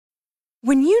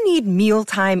When you need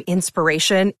mealtime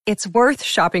inspiration, it's worth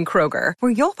shopping Kroger,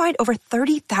 where you'll find over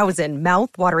 30,000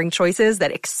 mouth-watering choices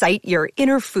that excite your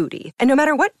inner foodie. And no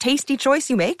matter what tasty choice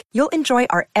you make, you'll enjoy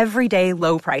our everyday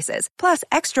low prices, plus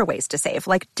extra ways to save,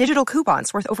 like digital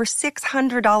coupons worth over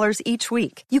 $600 each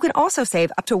week. You can also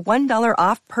save up to $1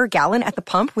 off per gallon at the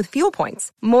pump with fuel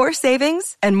points. More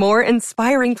savings and more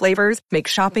inspiring flavors make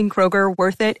shopping Kroger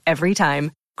worth it every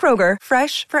time. Kroger,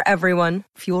 fresh for everyone.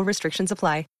 Fuel restrictions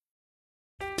apply.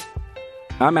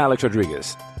 I'm Alex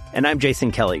Rodriguez. And I'm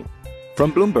Jason Kelly.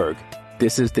 From Bloomberg,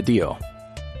 this is The Deal.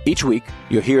 Each week,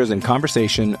 you'll hear us in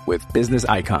conversation with business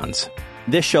icons.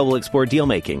 This show will explore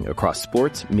deal-making across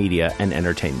sports, media, and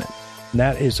entertainment.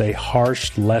 That is a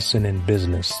harsh lesson in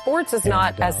business. Sports is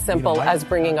not as simple as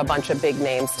bringing a bunch of big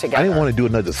names together. I didn't want to do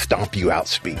another stomp you out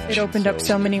speech. It opened up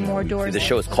so many more doors. The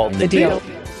show is called The Deal.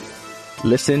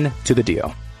 Listen to The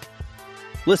Deal.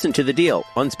 Listen to The Deal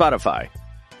on Spotify.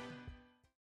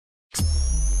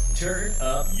 Turn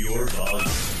up your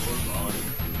volume.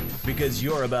 Because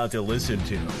you're about to listen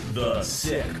to The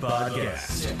Sick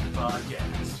Podcast.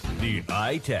 The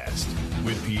Eye Test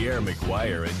with Pierre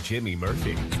McGuire and Jimmy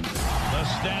Murphy. The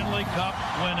Stanley Cup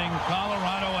winning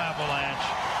Colorado Avalanche.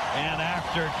 And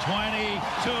after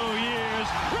 22 years,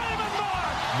 Raymond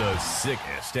Mark! The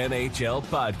sickest NHL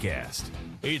podcast.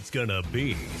 It's gonna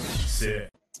be sick.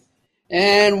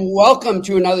 And welcome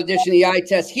to another edition of the Eye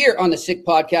Test here on the Sick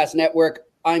Podcast Network.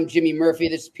 I'm Jimmy Murphy.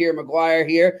 This is Pierre McGuire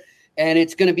here. And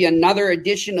it's going to be another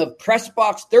edition of Press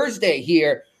Box Thursday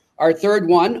here, our third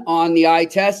one on the Eye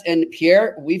Test. And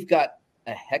Pierre, we've got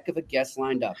a heck of a guest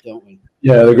lined up, don't we?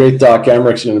 Yeah, the great Doc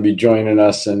Emrick's going to be joining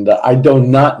us. And I do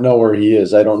not know where he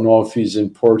is. I don't know if he's in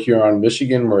Port Huron,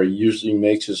 Michigan, where he usually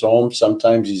makes his home.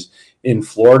 Sometimes he's in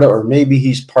Florida, or maybe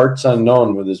he's parts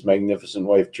unknown with his magnificent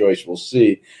wife, Joyce. We'll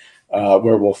see.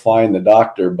 Where we'll find the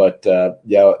doctor. But,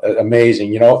 yeah,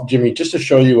 amazing. You know, Jimmy, just to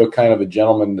show you what kind of a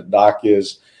gentleman the doc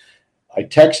is, I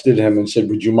texted him and said,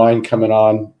 would you mind coming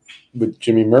on with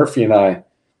Jimmy Murphy and I? And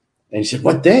he said,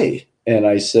 what day? And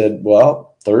I said,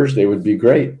 well, Thursday would be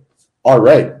great. All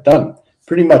right, done.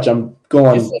 Pretty much I'm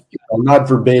going, not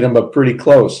verbatim, but pretty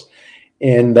close.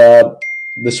 And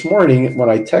this morning when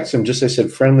I texted him, I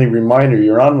said, friendly reminder,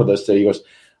 you're on with us today. He goes,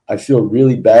 I feel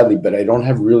really badly, but I don't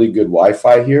have really good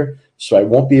Wi-Fi here, so I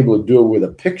won't be able to do it with a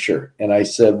picture. And I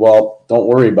said, well, don't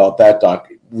worry about that, Doc.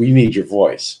 We need your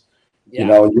voice. Yeah. You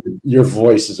know, your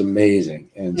voice is amazing.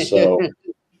 And so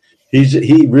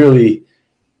he really,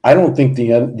 I don't think the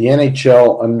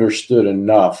NHL understood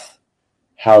enough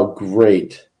how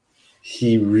great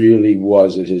he really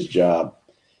was at his job.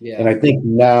 Yeah. And I think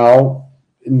now,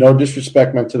 no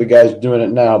disrespect meant to the guys doing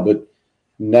it now, but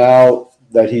now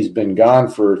that he's been gone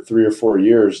for 3 or 4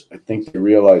 years, I think they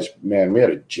realized, man, we had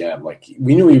a gem. Like,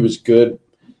 we knew he was good.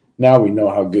 Now we know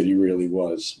how good he really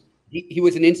was. He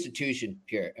was an institution,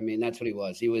 Pierre. I mean, that's what he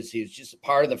was. He was just a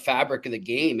part of the fabric of the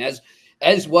game, as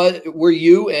were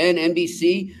you and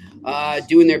NBC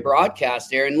doing their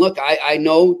broadcast there. And look, I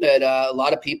know that a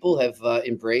lot of people have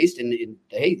embraced, and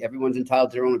hey, everyone's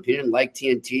entitled to their own opinion, like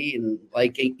TNT and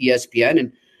like ESPN,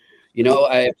 and you know,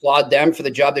 I applaud them for the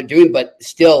job they're doing, but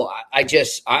still,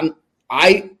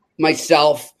 I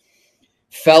myself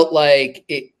felt like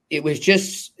it was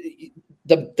just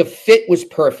the fit was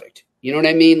perfect. You know what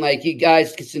I mean? Like, you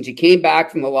guys, since you came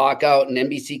back from the lockout and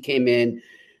NBC came in,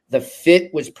 the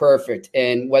fit was perfect.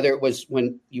 And whether it was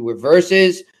when you were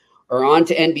Versus or on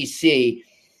to NBC,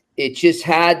 it just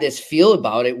had this feel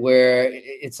about it where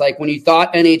it's like when you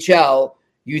thought NHL,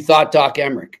 you thought Doc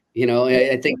Emrick. You know,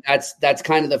 I think that's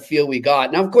kind of the feel we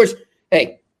got. Now, of course,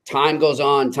 hey, time goes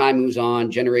on, time moves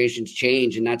on, generations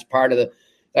change, and that's part of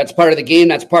the game.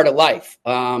 That's part of life.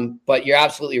 But you're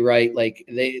absolutely right. Like,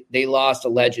 they lost a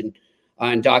legend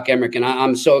on Doc Emrick, and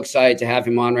I'm so excited to have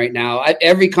him on right now.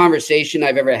 Every conversation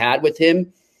I've ever had with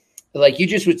him, like you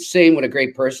just was saying, what a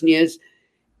great person he is.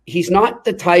 He's not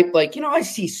the type, like, you know, I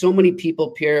see so many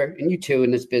people, Pierre, and you too,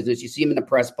 in this business. You see him in the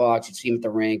press box, you see him at the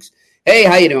rinks. Hey,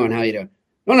 how you doing? How you doing?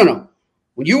 No.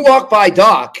 When you walk by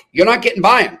Doc, you're not getting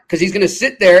by him, because he's going to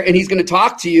sit there and he's going to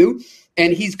talk to you,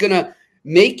 and he's going to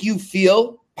make you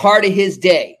feel part of his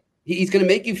day. He's going to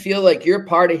make you feel like you're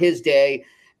part of his day,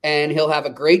 and he'll have a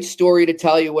great story to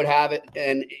tell you what have it.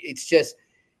 And it's just,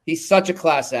 he's such a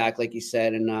class act, like you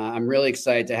said, and I'm really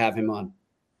excited to have him on.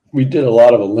 We did a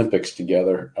lot of Olympics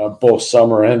together, both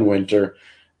summer and winter.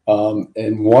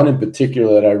 And one in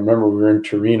particular that I remember, we were in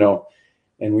Torino,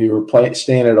 and we were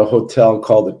staying at a hotel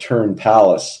called the Turn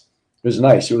Palace. It was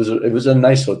nice. It was a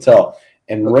nice hotel.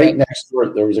 And right next door,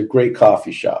 there was a great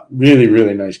coffee shop, really,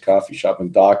 really nice coffee shop.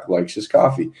 And Doc likes his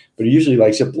coffee, but he usually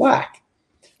likes it black.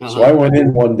 So I went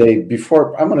in one day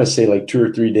before, I'm going to say like 2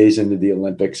 or 3 days into the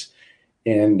Olympics.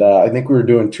 And I think we were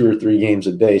doing 2 or 3 games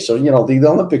a day. So, the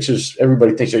Olympics is,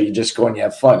 everybody thinks, you just go and you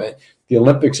have fun. The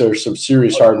Olympics are some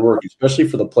serious hard work, especially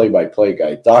for the play-by-play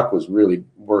guy. Doc was really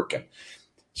working.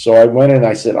 So I went in and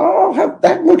I said,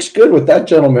 that looks good what that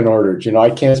gentleman ordered. I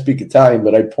can't speak Italian,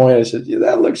 but I pointed. I said, yeah,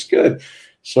 that looks good.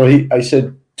 So I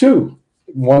said, 2,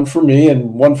 one for me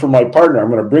and one for my partner. I'm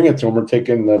going to bring it to him. We're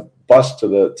taking the bus to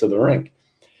the rink.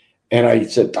 And I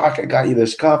said, Doc, I got you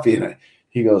this coffee. And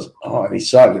he goes, and he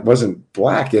saw it. It wasn't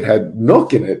black. It had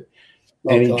milk in it.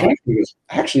 And he drank it. He goes,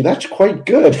 actually, that's quite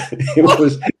good.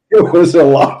 It was a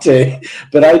latte,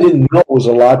 but I didn't know it was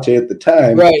a latte at the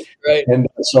time. Right. And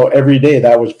so every day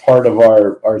that was part of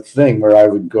our thing where I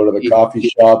would go to the coffee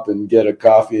shop and get a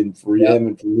coffee and for him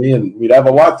and for me, and we'd have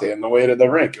a latte on the way to the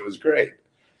rink. It was great.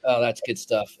 Oh, that's good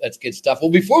stuff.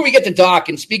 Well, before we get to Doc,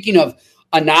 and speaking of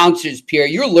announcers, Pierre,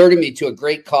 you alerted me to a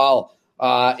great call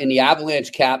in the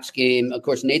Avalanche Caps game. Of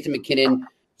course, Nathan MacKinnon,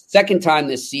 second time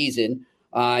this season.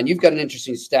 And you've got an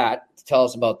interesting stat to tell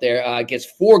us about there. Gets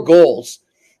 4 goals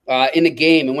in the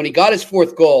game. And when he got his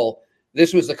 4th goal,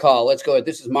 this was the call. Let's go.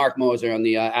 This is Mark Moser on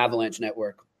the Avalanche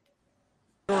Network.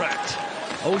 Correct.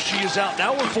 Oshie is out.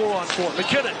 Now we're 4-on-4.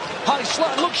 MacKinnon, high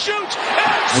slot, look, shoots,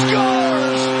 and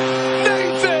scores!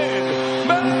 Nathan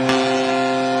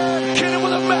MacKinnon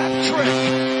with a Mac trick.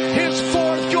 His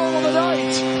 4th goal of the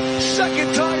night.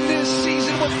 Second time this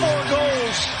season with 4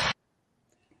 goals.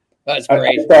 That's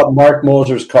great. I thought Mark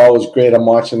Moser's call was great. I'm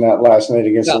watching that last night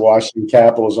against the Washington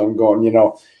Capitals. I'm going,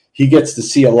 he gets to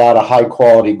see a lot of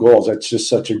high-quality goals. That's just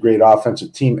such a great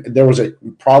offensive team. There was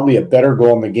probably a better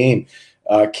goal in the game.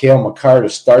 Cale Makar to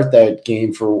start that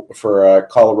game for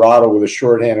Colorado with a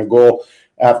shorthanded goal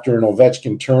after an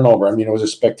Ovechkin turnover. I mean, it was a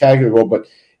spectacular goal, but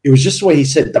it was just the way he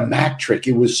said, the Mac trick.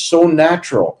 It was so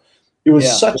natural. It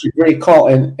was such a great call.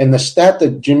 And the stat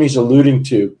that Jimmy's alluding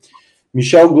to,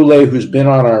 Michel Goulet, who's been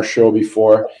on our show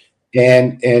before,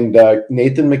 and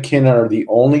Nathan MacKinnon are the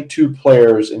only 2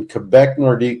 players in Quebec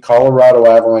Nordique, Colorado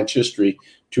Avalanche history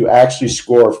to actually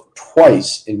score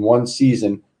twice in one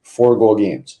season 4-goal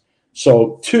games.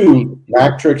 So 2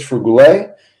 Mac tricks for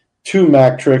Goulet, 2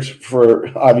 Mac tricks for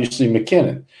obviously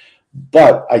MacKinnon.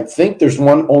 But I think there's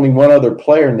only one other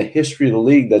player in the history of the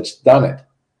league that's done it.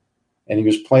 And he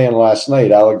was playing last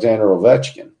night, Alexander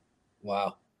Ovechkin.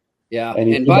 Wow. Yeah.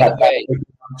 And by the way,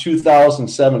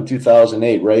 2007,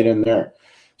 2008, right in there.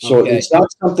 So it's not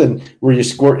something where you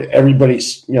score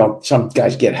everybody's, some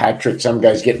guys get hat tricks, some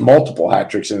guys get multiple hat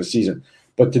tricks in a season.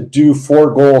 But to do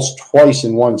 4 goals twice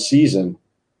in one season,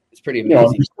 it's pretty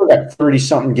amazing. He's still got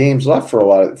 30-something games left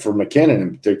for MacKinnon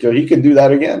in particular. He could do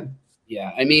that again.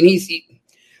 Yeah. I mean,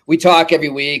 we talk every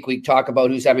week. We talk about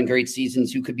who's having great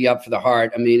seasons, who could be up for the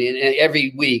Hart. I mean,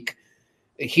 every week,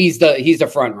 he's the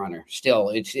front runner.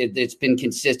 Still, it's been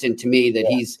consistent to me that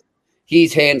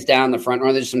he's hands down the front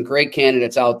runner. There's some great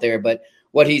candidates out there, but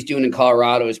what he's doing in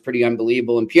Colorado is pretty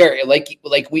unbelievable. And Pierre, like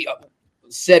we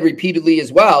said repeatedly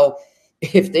as well,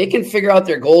 if they can figure out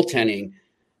their goaltending,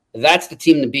 that's the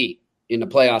team to beat in the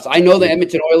playoffs. I know the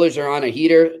Edmonton Oilers are on a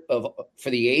heater for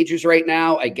the ages right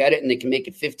now. I get it, and they can make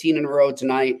it 15 in a row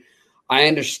tonight. I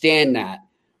understand that.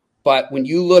 But when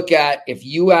you look at if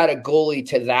you add a goalie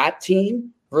to that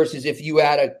team versus if you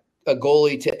add a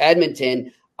goalie to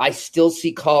Edmonton, I still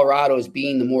see Colorado as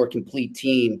being the more complete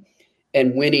team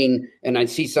and winning. And I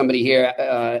see somebody here,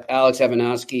 Alex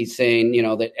Evanowski, saying,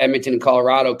 that Edmonton and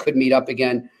Colorado could meet up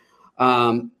again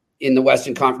in the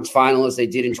Western Conference Final as they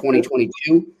did in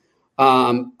 2022.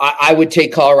 I would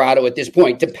take Colorado at this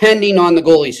point, depending on the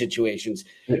goalie situations.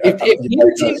 If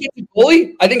either team gets a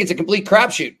goalie, I think it's a complete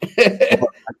crapshoot.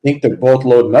 I think they're both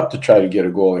loading up to try to get a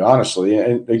goalie, honestly.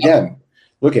 And again,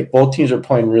 look at both teams are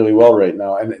playing really well right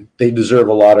now, and they deserve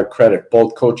a lot of credit,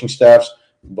 both coaching staffs,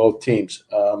 both teams.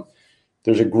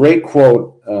 There's a great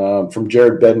quote from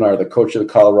Jared Bednar, the coach of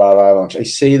the Colorado Avalanche. I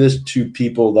say this to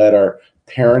people that are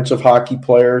parents of hockey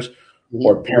players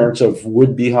or parents of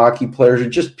would-be hockey players or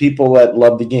just people that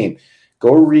love the game.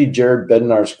 Go read Jared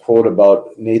Bednar's quote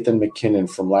about Nathan MacKinnon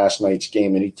from last night's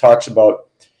game, and he talks about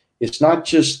it's not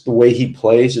just the way he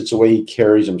plays, it's the way he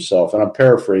carries himself. And I'm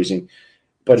paraphrasing,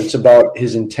 but it's about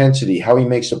his intensity, how he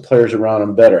makes the players around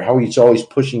him better, how he's always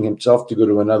pushing himself to go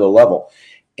to another level.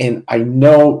 And I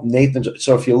know Nathan's –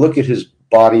 so if you look at his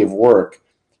body of work,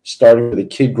 starting with a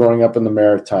kid growing up in the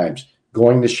Maritimes,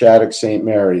 going to Shattuck St.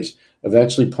 Mary's,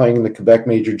 eventually playing in the Quebec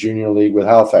Major Junior League with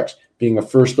Halifax, being a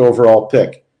first overall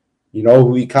pick. You know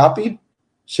who he copied?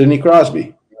 Sidney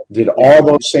Crosby. Did all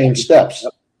those same steps,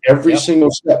 every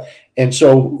single step. And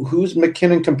so who's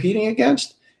MacKinnon competing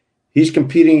against? He's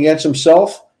competing against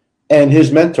himself and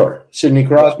his mentor, Sidney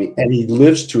Crosby, and he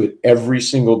lives to it every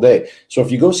single day. So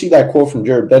if you go see that quote from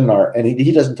Jared Bednar, and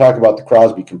he doesn't talk about the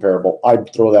Crosby comparable,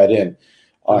 I'd throw that in.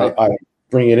 I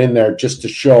bring it in there just to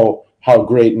show how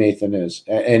great Nathan is.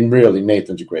 And really,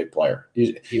 Nathan's a great player.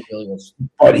 He really is.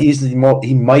 But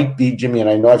he might be, Jimmy, and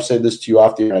I know I've said this to you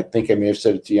off the air, and I think I may have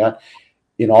said it to you,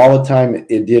 in all the time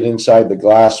it did inside the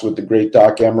glass with the great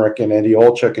Doc Emrick and Eddie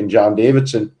Olczyk and John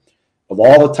Davidson, of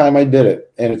all the time I did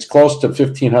it, and it's close to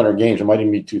 1,500 games, it might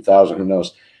even be 2,000, who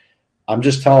knows. I'm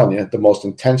just telling you, the most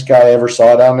intense guy I ever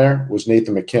saw down there was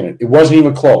Nathan McKinnon. It wasn't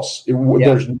even close.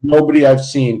 There's nobody I've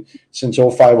seen since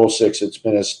 05-06 that's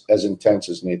been as intense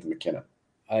as Nathan McKinnon.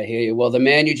 I hear you. Well, the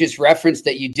man you just referenced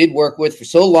that you did work with for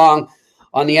so long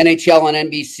on the NHL on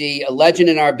NBC, a legend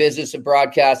in our business of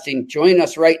broadcasting. Joining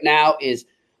us right now is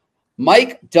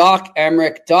Mike Doc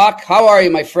Emrick. Doc, how are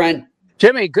you, my friend?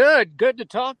 Jimmy, good to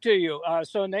talk to you.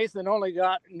 So Nathan only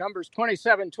got numbers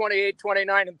 27, 28,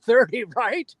 29, and 30,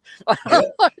 right?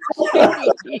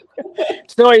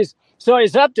 So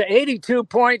he's up to 82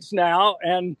 points now,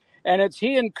 and it's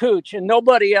he and Cooch and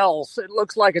nobody else. It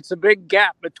looks like it's a big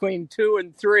gap between 2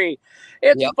 and 3.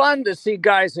 It's fun to see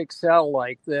guys excel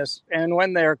like this, and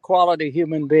when they're quality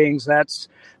human beings, that's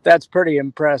pretty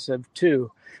impressive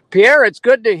too. Pierre, it's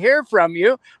good to hear from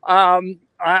you.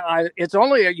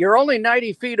 You're only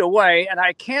 90 feet away, and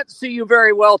I can't see you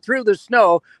very well through the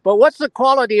snow. But what's the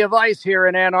quality of ice here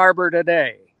in Ann Arbor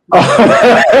today?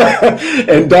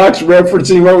 And Doc's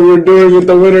referencing what we were doing at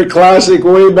the Winter Classic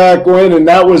way back when, and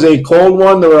that was a cold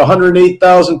one. There were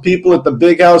 108,000 people at the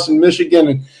Big House in Michigan.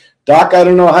 And Doc, I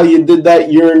don't know how you did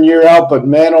that year in, year out, but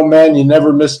man, oh man, you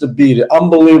never missed a beat.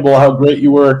 Unbelievable how great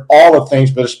you were at all the things,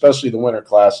 but especially the Winter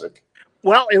Classic.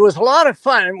 Well, it was a lot of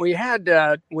fun. We had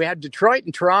Detroit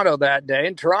and Toronto that day,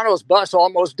 and Toronto's bus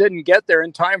almost didn't get there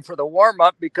in time for the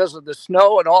warm-up because of the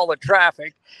snow and all the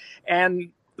traffic. And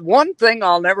one thing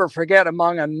I'll never forget,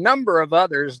 among a number of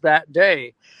others that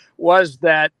day, was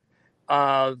that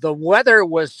the weather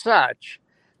was such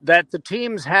that the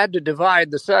teams had to divide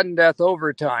the sudden death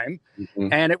overtime,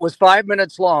 and it was 5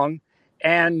 minutes long,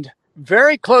 and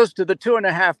very close to the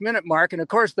 2.5-minute mark. And of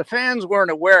course, most of the fans weren't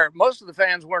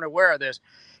aware of this.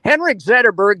 Henrik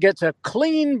Zetterberg gets a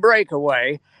clean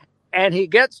breakaway, and he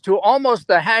gets to almost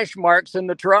the hash marks in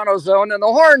the Toronto zone, and the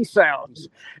horn sounds.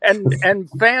 And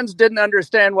fans didn't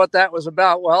understand what that was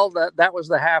about. Well, that was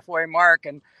the halfway mark,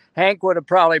 and Hank would have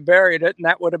probably buried it, and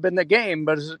that would have been the game.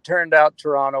 But as it turned out,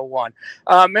 Toronto won.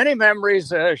 Many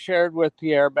memories shared with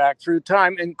Pierre back through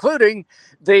time, including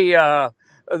the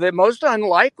most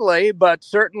unlikely but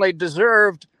certainly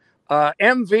deserved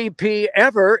MVP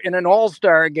ever in an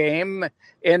all-star game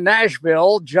in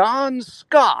Nashville, John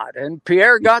Scott. And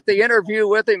Pierre got the interview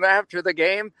with him after the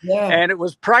game, and it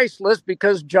was priceless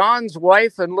because John's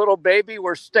wife and little baby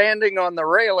were standing on the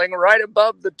railing right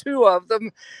above the two of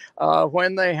them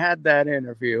when they had that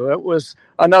interview. It was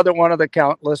another one of the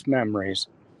countless memories.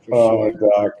 Oh,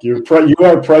 Doc, you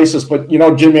are priceless. But,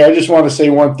 Jimmy, I just want to say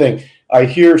one thing. I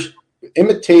hear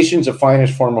imitation's a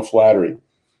finest form of flattery.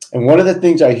 And one of the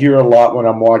things I hear a lot when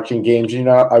I'm watching games,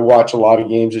 I watch a lot of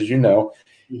games, as you know,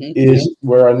 is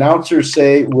where announcers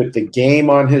say with the game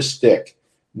on his stick,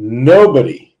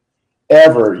 nobody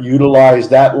ever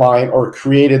utilized that line or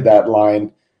created that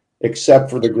line except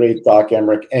for the great Doc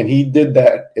Emrick. And he did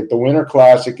that at the Winter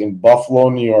Classic in Buffalo,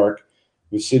 New York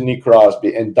with Sidney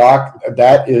Crosby. And Doc,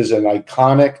 that is an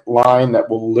iconic line that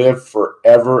will live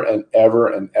forever and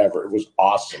ever and ever. It was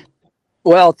awesome.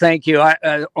 Well, thank you.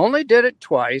 I only did it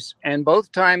twice, and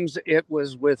both times it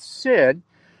was with Sid.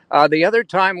 The other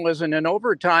time was in an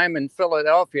overtime in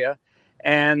Philadelphia,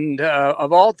 and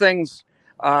of all things,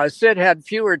 Sid had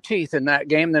fewer teeth in that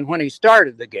game than when he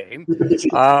started the game,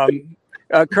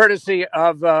 courtesy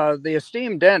of the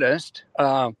esteemed dentist,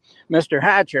 Mr.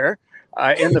 Hatcher,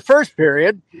 in the first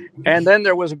period. And then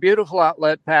there was a beautiful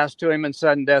outlet pass to him in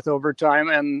sudden death overtime,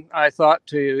 and I thought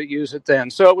to use it then.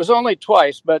 So it was only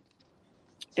twice, but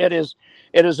it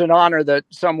is an honor that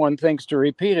someone thinks to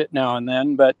repeat it now and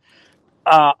then. But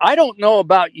I don't know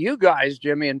about you guys,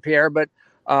 Jimmy and Pierre, but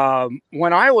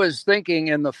when I was thinking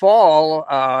in the fall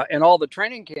and all the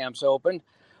training camps opened,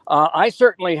 I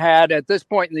certainly had, at this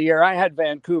point in the year, I had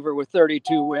Vancouver with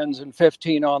 32 wins and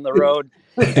 15 on the road.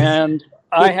 And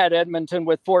I had Edmonton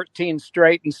with 14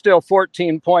 straight and still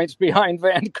 14 points behind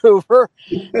Vancouver.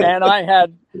 And I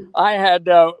had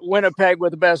Winnipeg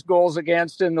with the best goals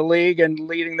against in the league and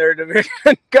leading their division.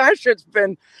 Gosh, it's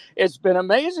been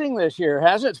amazing this year,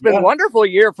 hasn't it? It's been a wonderful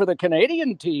year for the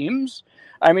Canadian teams.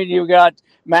 I mean, you got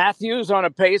Matthews on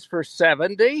a pace for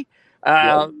 70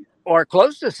 or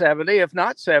close to 70, if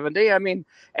not 70. I mean,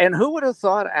 and who would have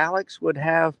thought Alex would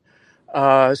have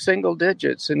single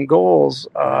digits in goals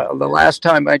the last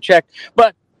time I checked.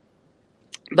 But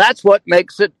that's what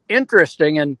makes it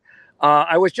interesting. And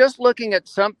I was just looking at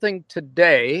something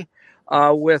today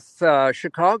with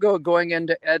Chicago going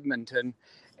into Edmonton.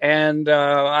 And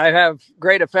I have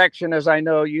great affection, as I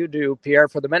know you do, Pierre,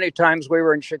 for the many times we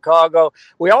were in Chicago.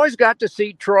 We always got to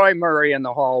see Troy Murray in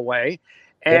the hallway.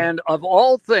 And of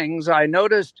all things, I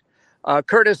noticed,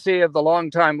 courtesy of the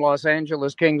longtime Los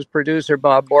Angeles Kings producer,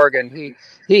 Bob Borgen,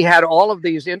 he had all of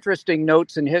these interesting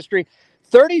notes in history.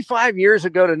 35 years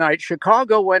ago tonight,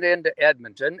 Chicago went into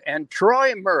Edmonton, and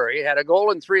Troy Murray had a goal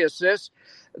and 3 assists.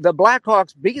 The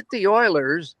Blackhawks beat the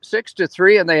Oilers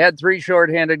 6-3, and they had 3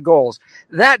 shorthanded goals.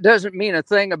 That doesn't mean a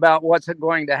thing about what's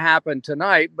going to happen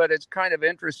tonight, but it's kind of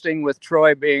interesting with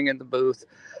Troy being in the booth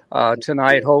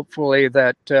tonight. Hopefully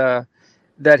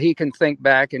that he can think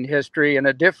back in history in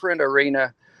a different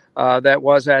arena that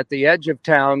was at the edge of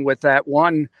town with that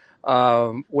one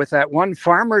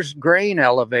Farmer's Grain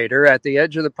elevator at the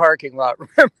edge of the parking lot.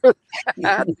 Remember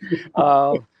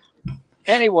that?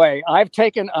 Anyway,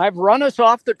 I've run us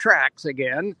off the tracks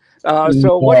again.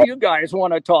 So what do you guys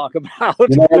want to talk about?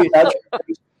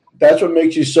 That's what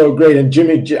makes you so great. And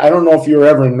Jimmy, I don't know if you were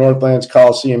ever in Northlands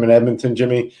Coliseum in Edmonton,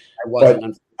 Jimmy. I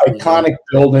wasn't. But iconic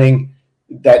building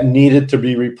that needed to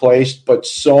be replaced, but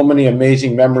so many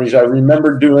amazing memories. I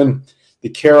remember doing the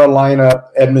Carolina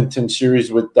Edmonton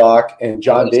series with Doc and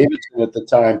John Davidson at the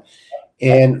time.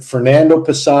 And Fernando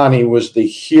Pisani was the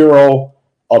hero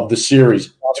of the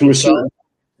series to a certain.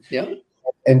 Yeah.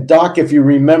 And Doc, if you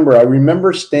remember, I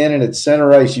remember standing at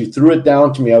center ice. You threw it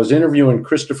down to me. I was interviewing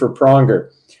Christopher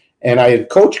Pronger, and I had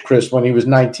coached Chris when he was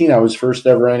 19. I was first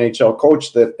ever NHL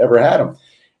coach that ever had him.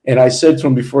 And I said to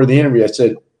him before the interview, I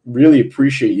said, really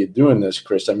appreciate you doing this,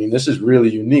 Chris. I mean, this is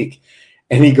really unique.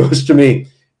 And he goes to me,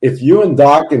 if you and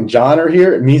Doc and John are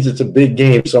here, it means it's a big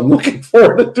game. So I'm looking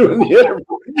forward to doing the interview.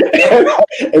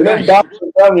 And then Doc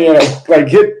was on me, and I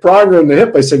hit Pronger in the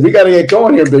hip. I said, we got to get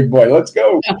going here, big boy. Let's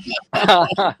go.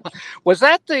 Was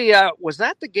that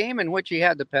the game in which he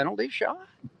had the penalty shot?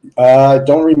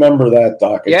 Don't remember that,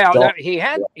 Doc.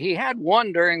 He had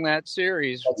one during that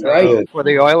series right. For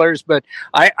the Oilers, but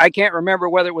I can't remember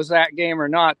whether it was that game or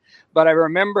not. But I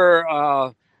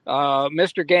remember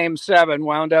Mr. Game 7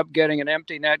 wound up getting an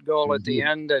empty net goal at the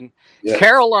end, and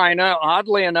Carolina,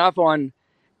 oddly enough, on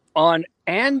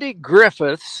Andy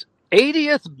Griffith's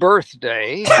 80th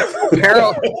birthday,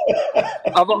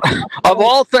 of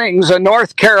all things, a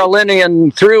North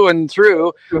Carolinian through and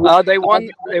through, they won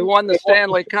the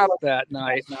Stanley Cup that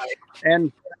night.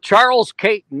 And Charles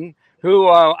Caton, who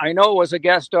I know was a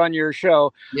guest on your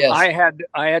show, I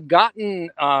had gotten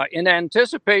in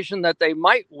anticipation that they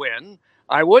might win.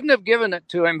 I wouldn't have given it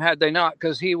to him had they not,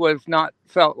 because he would have not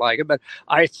felt like it. But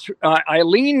I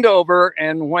leaned over,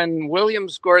 and when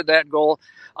Williams scored that goal,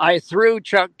 I threw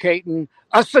Chuck Caton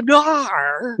a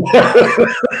cigar.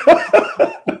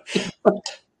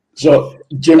 So,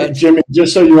 Jimmy,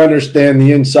 just so you understand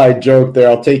the inside joke there,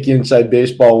 I'll take you inside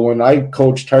baseball. When I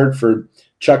coached Hartford,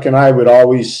 Chuck and I would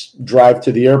always drive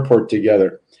to the airport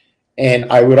together. And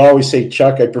I would always say,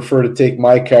 Chuck, I prefer to take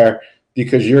my car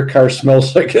because your car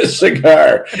smells like a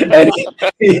cigar. And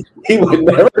he would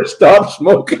never stop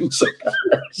smoking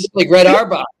cigars. Like Red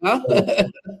Auerbach, huh?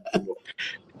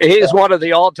 He is one of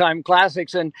the all-time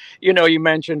classics. And, you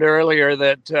mentioned earlier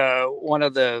that one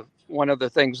of the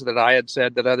things that I had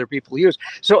said that other people use.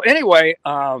 So anyway,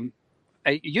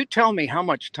 you tell me how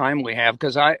much time we have,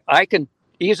 because I can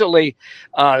easily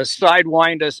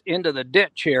sidewind us into the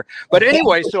ditch here. But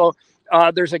anyway, so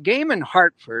there's a game in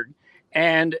Hartford,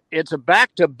 and it's a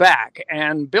back-to-back,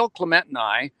 and Bill Clement and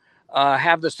I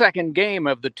have the second game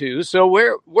of the two. So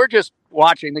we're just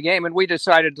watching the game, and we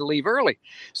decided to leave early.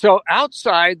 So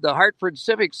outside the Hartford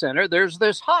Civic Center, there's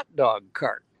this hot dog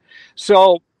cart.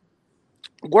 So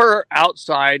we're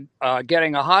outside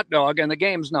getting a hot dog, and the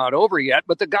game's not over yet,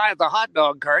 but the guy at the hot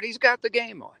dog cart, he's got the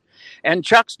game on. And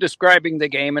Chuck's describing the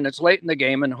game, and it's late in the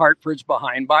game, and Hartford's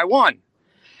behind by 1.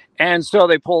 And so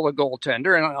they pull the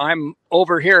goaltender, and I'm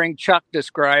overhearing Chuck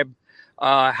describe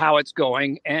how it's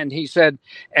going. And he said,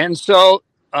 and so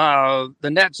the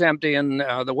net's empty, and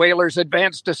the Whalers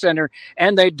advance to center,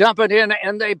 and they dump it in,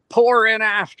 and they pour in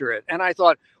after it. And I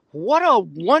thought, what a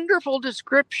wonderful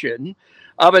description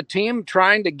of a team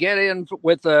trying to get in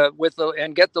with the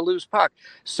and get the loose puck.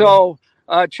 So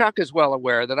Chuck is well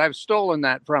aware that I've stolen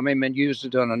that from him and used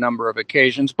it on a number of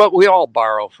occasions, but we all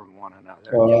borrow from one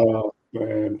another. Oh,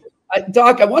 man.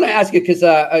 Doc, I want to ask you, because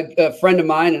a friend of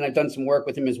mine, and I've done some work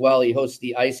with him as well, he hosts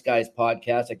the Ice Guys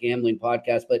podcast, a gambling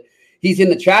podcast, but he's in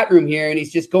the chat room here, and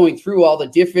he's just going through all the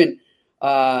different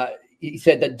he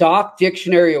said the Doc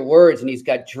Dictionary of Words, and he's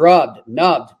got drubbed,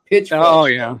 nubbed,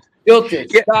 pitchfork, filtered,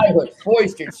 skyhook,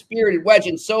 foistered, spirited, wedge,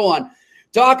 and so on.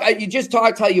 Doc, you just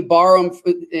talked how you borrow them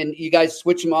and you guys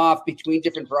switch them off between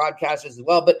different broadcasters as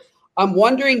well. But I'm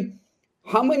wondering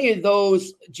how many of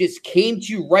those just came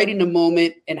to you right in the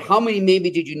moment, and how many maybe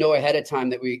did you know ahead of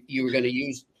time that you were going to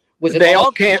use? Was it they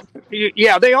all came?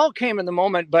 Yeah, they all came in the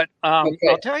moment. But I'll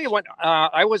tell you what,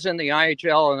 I was in the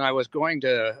IHL and I was going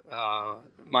to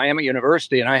Miami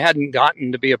University, and I hadn't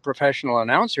gotten to be a professional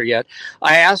announcer yet.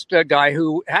 I asked a guy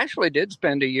who actually did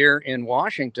spend a year in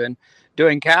Washington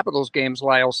doing Capitals games,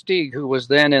 Lyle Stieg, who was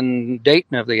then in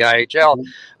Dayton of the IHL,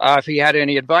 if he had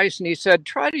any advice. And he said,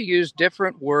 try to use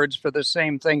different words for the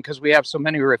same thing because we have so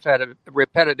many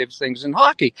repetitive things in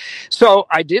hockey. So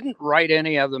I didn't write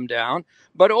any of them down.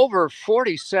 But over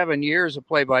 47 years of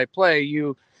play-by-play,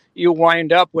 you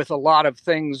wind up with a lot of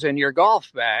things in your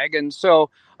golf bag. And so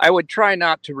I would try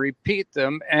not to repeat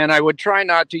them, and I would try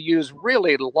not to use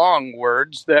really long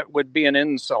words that would be an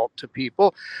insult to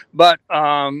people. But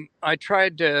I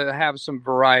tried to have some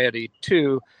variety,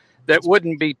 too, that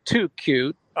wouldn't be too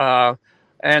cute.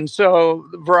 And so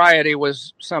variety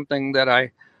was something that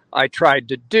I tried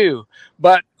to do.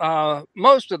 But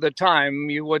most of the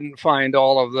time, you wouldn't find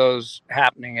all of those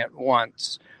happening at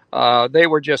once. They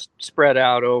were just spread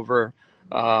out over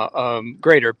a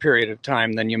greater period of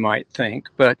time than you might think.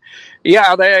 But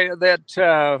yeah,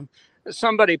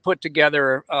 somebody put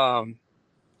together a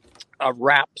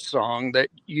rap song that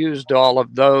used all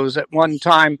of those at one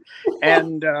time.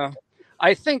 And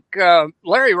I think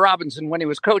Larry Robinson, when he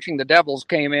was coaching the Devils,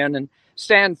 came in, and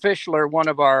Stan Fischler, one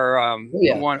of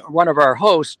our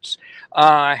hosts,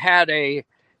 had a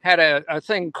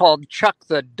thing called Chuck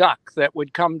the Duck that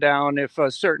would come down if a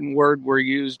certain word were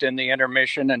used in the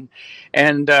intermission.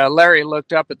 And Larry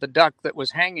looked up at the duck that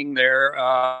was hanging there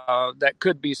that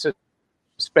could be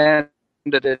suspended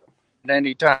at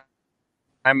any time.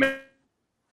 I'm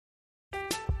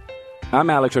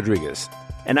Alex Rodriguez.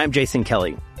 And I'm Jason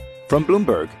Kelly. From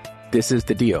Bloomberg, this is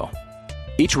The Deal.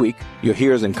 Each week, you'll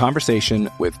hear us in conversation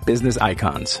with business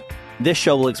icons. This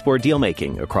show will explore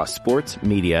deal-making across sports,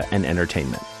 media, and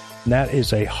entertainment. That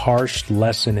is a harsh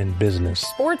lesson in business.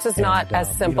 Sports is not as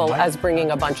simple as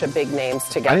bringing a bunch of big names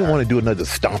together. I didn't want to do another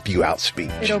stomp you out speech.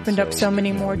 It opened up so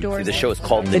many more doors. The show is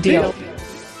called The Deal.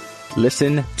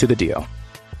 Listen to The Deal.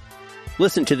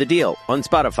 Listen to The Deal on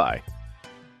Spotify.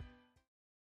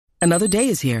 Another day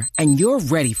is here, and you're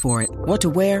ready for it. What to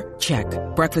wear? Check.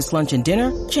 Breakfast, lunch, and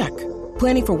dinner? Check.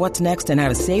 Planning for what's next and how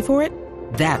to save for it?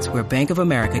 That's where Bank of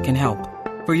America can help.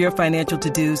 For your financial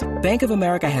to-dos, Bank of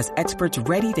America has experts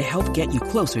ready to help get you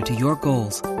closer to your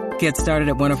goals. Get started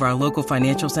at one of our local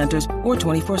financial centers or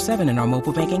 24/7 in our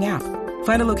mobile banking app.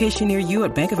 Find a location near you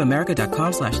at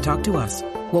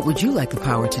bankofamerica.com/talktous. What would you like the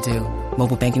power to do?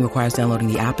 Mobile banking requires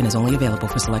downloading the app and is only available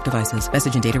for select devices.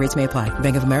 Message and data rates may apply.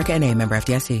 Bank of America NA, member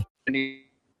FDIC.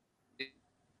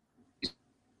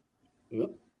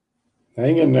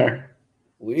 Hang in there.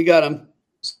 We got him.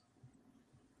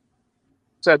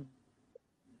 Said,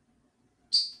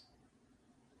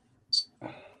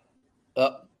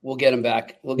 we'll get him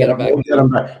back. We'll get him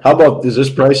back. How about, is this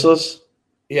priceless?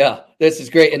 Yeah, this is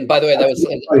great. And by the way, that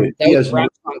was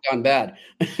rap song gone bad.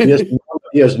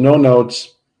 he has no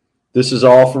notes. This is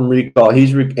all from recall.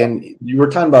 And you were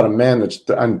talking about a man that's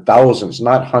on thousands,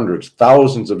 not hundreds,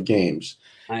 thousands of games.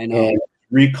 I know. And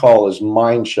recall is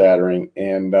mind-shattering.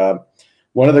 And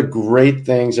one of the great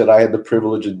things that I had the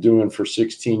privilege of doing for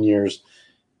 16 years,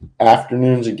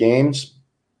 afternoons of games,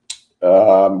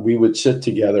 we would sit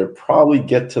together, probably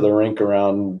get to the rink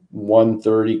around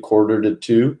 1:30,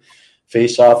 1:45.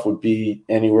 Face-off would be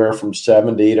anywhere from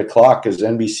 7 to 8 o'clock because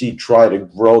NBC tried to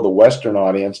grow the Western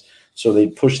audience, so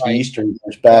they'd push the Eastern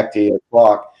games back to 8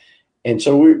 o'clock. And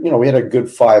so we had a good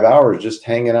 5 hours just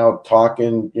hanging out,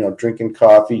 talking, drinking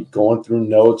coffee, going through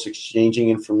notes, exchanging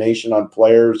information on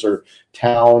players or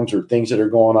towns or things that are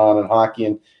going on in hockey.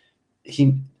 And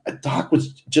Doc was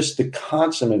just the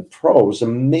consummate pro. It was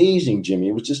amazing, Jimmy.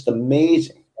 It was just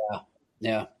amazing.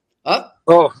 Yeah.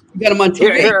 Oh, you got him on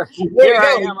TV. Here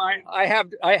I am.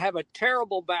 I have a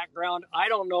terrible background. I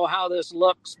don't know how this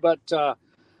looks, but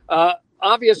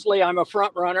obviously I'm a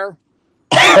front runner.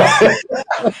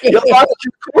 You lost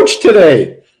your coach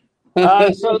today.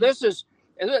 So this is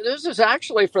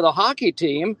actually for the hockey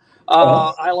team.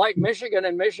 I like Michigan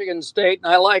and Michigan State,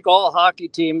 and I like all hockey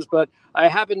teams, but I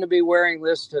happen to be wearing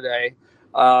this today.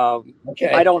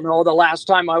 Okay. I don't know. The last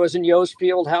time I was in Yost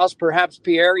Fieldhouse, perhaps,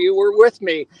 Pierre, you were with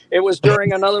me. It was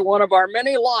during another one of our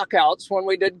many lockouts when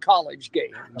we did college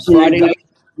games. Friday night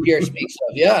Pierre speaks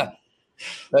of, yeah.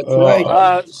 That's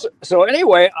right. So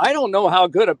anyway, I don't know how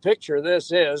good a picture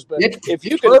this is, but if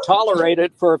you can tolerate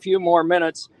it for a few more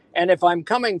minutes, and if I'm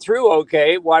coming through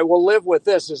okay, why, we'll live with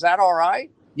this. Is that all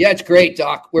right? Yeah, it's great,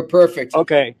 Doc. We're perfect.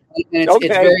 Okay. And it's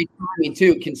very timely,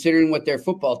 too, considering what their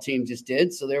football team just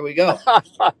did. So there we go.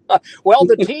 Well,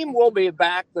 the team will be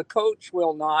back. The coach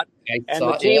will not. And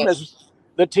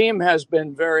the team has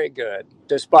been very good,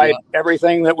 despite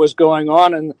everything that was going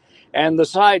on and the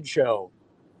sideshow.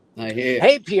 I hear you.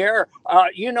 Hey, Pierre,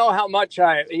 you know how much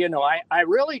I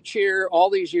really cheer all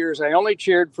these years. I only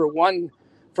cheered for one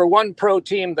pro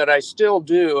team that I still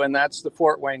do, and that's the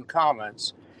Fort Wayne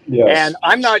Komets. Yes. And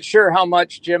I'm not sure how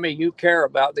much, Jimmy, you care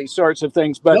about these sorts of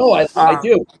things, but no, I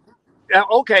do.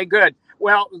 Okay, good.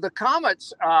 Well, the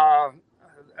Komets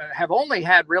have only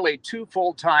had really two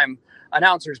full-time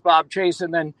announcers, Bob Chase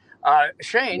and then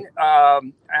Shane. I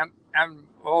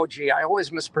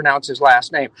always mispronounce his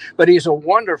last name, but he's a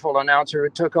wonderful announcer who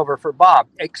took over for Bob.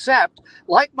 Except,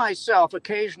 like myself,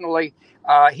 occasionally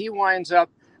he winds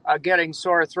up getting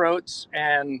sore throats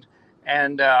and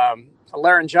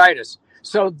laryngitis.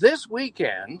 So this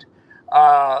weekend,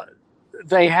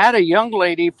 they had a young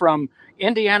lady from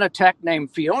Indiana Tech named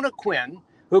Fiona Quinn,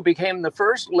 who became the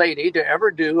first lady to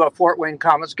ever do a Fort Wayne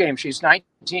Komets game. She's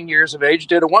 19 years of age,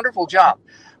 did a wonderful job.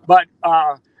 But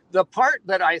the part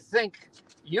that I think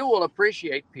you will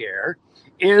appreciate, Pierre,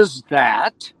 is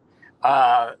that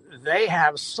they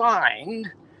have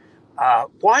signed.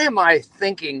 Why am I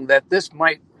thinking that this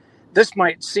might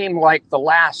seem like the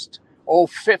last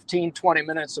 15, 20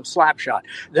 minutes of Slapshot?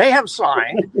 They have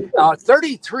signed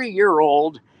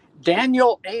 33-year-old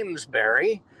Daniel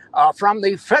Amesbury from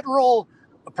the Federal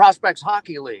Prospects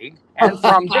Hockey League and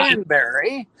from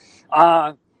Danbury.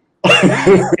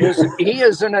 He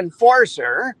is an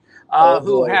enforcer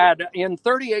who had in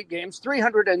 38 games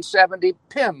 370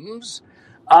 PIMs,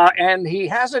 and he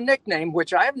has a nickname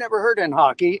which I have never heard in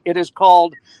hockey. It is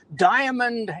called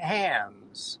Diamond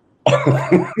Hands.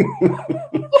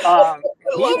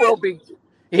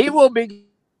 He will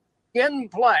begin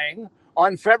playing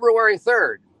on February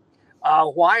 3rd.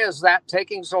 Why is that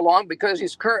taking so long? Because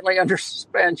he's currently under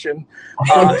suspension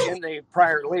in the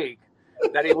prior league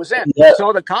that he was in. Yeah.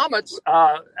 So the Komets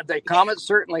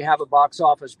certainly have a box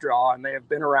office draw, and they have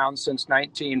been around since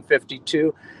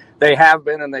 1952. They have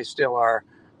been, and they still are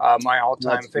my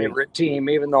all-time favorite team,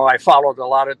 even though I followed a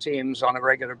lot of teams on a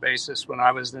regular basis when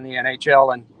I was in the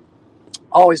NHL, and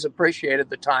always appreciated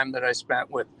the time that I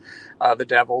spent with the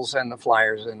Devils and the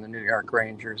Flyers and the New York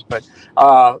Rangers. But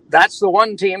that's the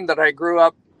one team that I grew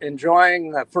up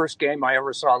enjoying. The first game I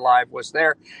ever saw live was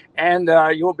there. And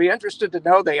you'll be interested to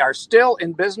know they are still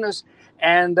in business.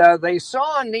 And they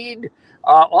saw a need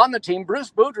on the team.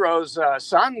 Bruce Boudreau's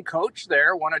son coached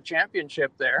there, won a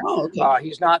championship there. Oh, okay.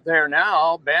 He's not there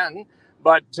now, Ben.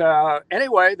 But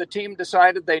anyway, the team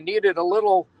decided they needed a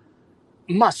little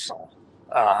muscle.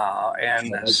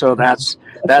 And so that's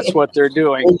what they're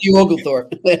doing.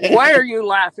 Why are you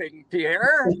laughing,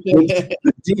 Pierre?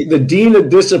 The dean of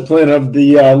discipline of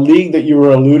the league that you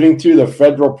were alluding to, the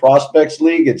Federal Prospects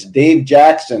League, it's Dave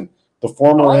Jackson, the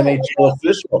former NHL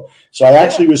official. So I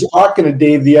actually was talking to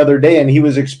Dave the other day, and he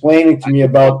was explaining to me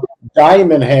about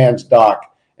Diamond Hands, Doc,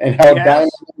 and how Diamond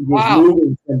Hands was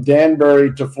moving from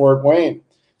Danbury to Fort Wayne.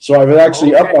 So I was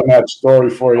actually up on that story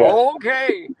for you.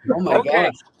 Okay. Oh my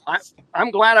gosh.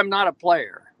 I'm glad I'm not a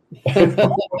player. Dave's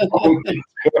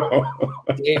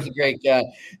a great guy.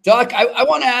 Doc, I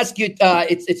want to ask you,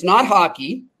 it's not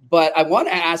hockey, but I want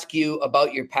to ask you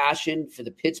about your passion for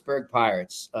the Pittsburgh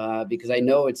Pirates, because I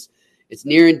know it's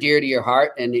near and dear to your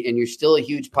heart, and you're still a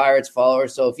huge Pirates follower.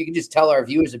 So if you could just tell our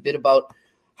viewers a bit about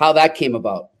how that came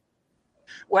about.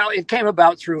 Well, it came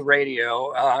about through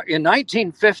radio. In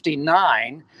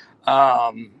 1959,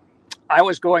 I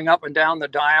was going up and down the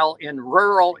dial in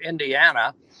rural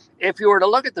Indiana. If you were to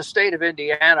look at the state of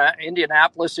Indiana,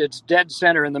 Indianapolis, it's dead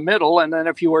center in the middle. And then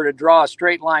if you were to draw a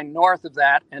straight line north of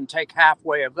that and take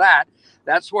halfway of that,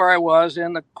 that's where I was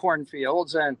in the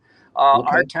cornfields. And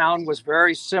our town was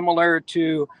very similar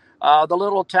to the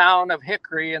little town of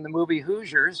Hickory in the movie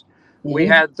Hoosiers. Mm-hmm. We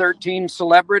had 13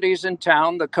 celebrities in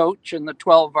town, the coach and the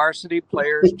 12 varsity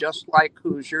players, just like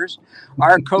Hoosiers.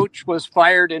 Our coach was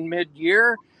fired in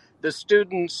mid-year. The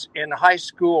students in high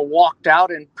school walked out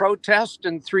in protest,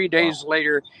 and 3 days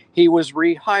later, he was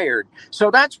rehired. So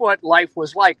that's what life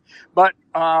was like. But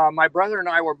my brother and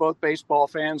I were both baseball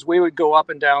fans. We would go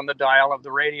up and down the dial of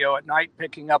the radio at night,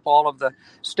 picking up all of the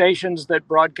stations that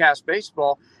broadcast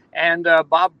baseball. And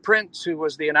Bob Prince, who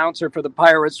was the announcer for the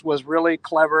Pirates, was really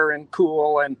clever and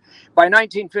cool. And by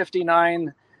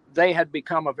 1959, they had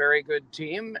become a very good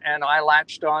team, and I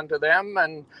latched on to them,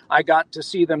 and I got to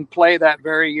see them play that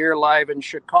very year live in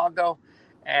Chicago,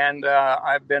 and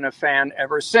I've been a fan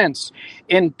ever since.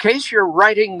 In case you're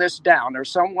writing this down or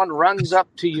someone runs up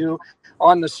to you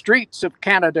on the streets of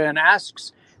Canada and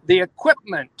asks, the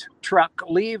equipment truck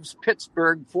leaves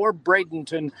Pittsburgh for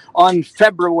Bradenton on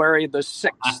February the 6th.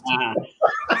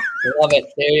 Love it.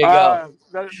 There you go.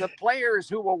 The players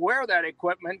who will wear that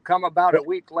equipment come about a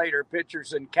week later,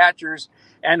 pitchers and catchers,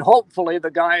 and hopefully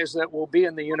the guys that will be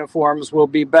in the uniforms will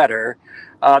be better.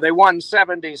 They won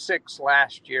 76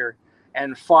 last year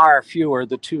and far fewer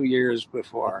the 2 years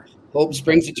before. Hope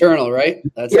springs eternal, right?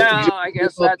 I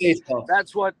guess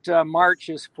that's what March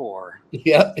is for.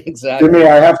 Yeah, exactly. Jimmy,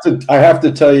 I have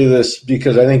to tell you this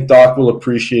because I think Doc will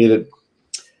appreciate it.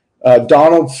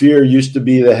 Donald Fear used to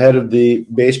be the head of the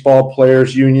Baseball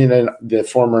Players Union and the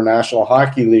former National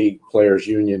Hockey League Players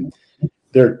Union.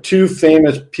 There are two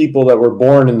famous people that were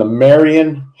born in the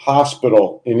Marion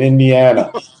Hospital in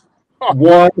Indiana.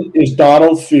 One is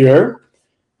Donald Fear,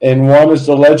 and one is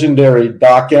the legendary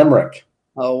Doc Emrick.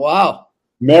 Oh, wow.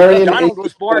 Marion Donald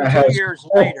was born 2 years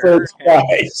later.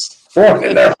 Guys born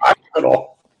in their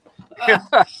hospital.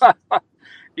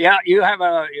 Yeah, you have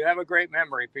a great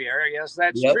memory, Pierre. Yes,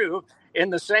 that's true. In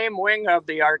the same wing of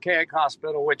the Archaic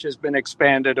Hospital, which has been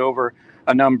expanded over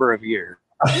a number of years.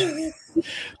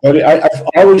 But I've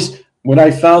always, when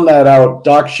I found that out,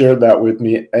 Doc shared that with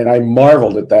me, and I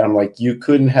marveled at that. I'm like, you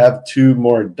couldn't have two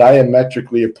more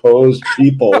diametrically opposed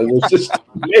people. It was just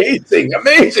amazing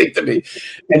to me.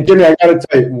 And Jimmy, I got to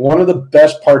tell you, one of the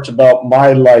best parts about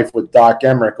my life with Doc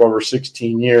Emrick over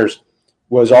 16 years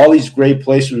was all these great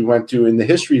places we went to in the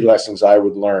history lessons I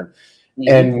would learn.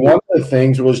 Mm-hmm. And one of the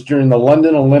things was during the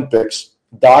London Olympics,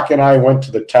 Doc and I went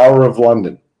to the Tower of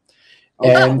London.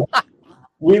 And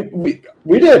we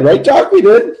did, right, Doc? We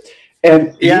did.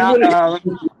 And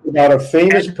about a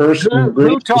famous person.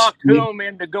 Who talked whom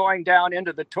into going down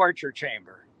into the torture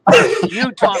chamber?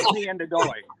 You talked me into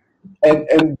going.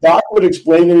 And Doc would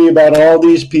explain to me about all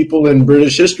these people in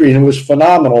British history, and it was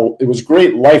phenomenal. It was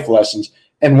great life lessons.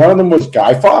 And one of them was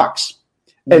Guy Fawkes.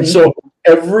 Mm-hmm. And so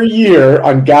every year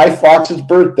on Guy Fawkes'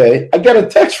 birthday, I got a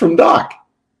text from Doc.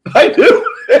 I do.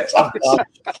 It's awesome.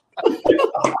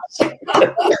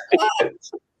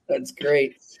 That's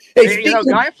great. Hey,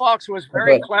 Guy Fawkes was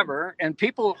very clever, and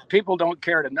people don't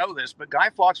care to know this, but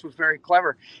Guy Fawkes was very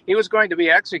clever. He was going to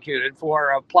be executed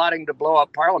for plotting to blow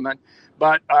up Parliament,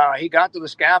 but he got to the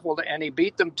scaffold and he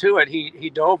beat them to it. He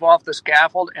dove off the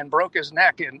scaffold and broke his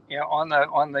neck on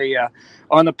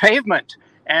the pavement,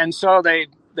 and so they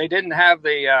didn't have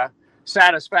the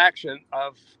satisfaction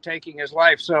of taking his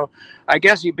life. So I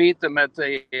guess he beat them at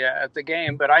the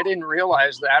game, but I didn't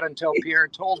realize that until Pierre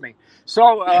told me.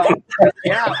 So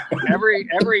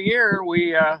every year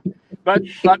we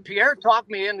but Pierre talked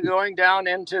me into going down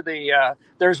into the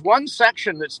there's one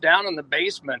section that's down in the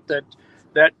basement that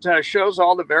shows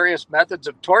all the various methods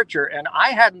of torture, and I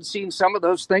hadn't seen some of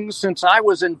those things since I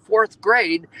was in fourth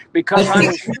grade because I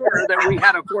was sure that we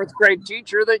had a fourth grade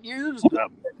teacher that used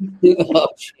them. Oh,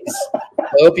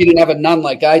 I hope you didn't have a nun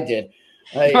like I did.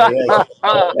 Hey,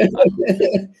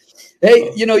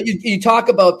 you talk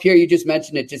about, Pierre, you just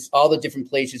mentioned it, just all the different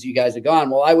places you guys have gone.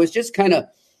 Well, I was just kind of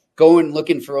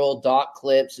looking for old Doc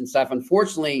clips and stuff.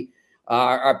 Unfortunately,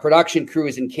 our production crew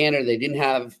is in Canada. They didn't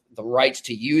have the rights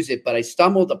to use it, but I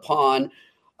stumbled upon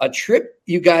a trip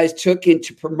you guys took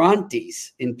into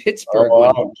Primanti's in Pittsburgh.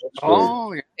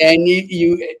 And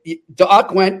you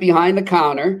Doc went behind the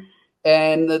counter,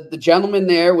 and the gentleman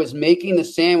there was making the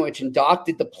sandwich, and Doc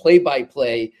did the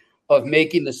play-by-play of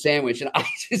making the sandwich, and I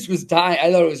just was dying.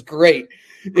 I thought it was great.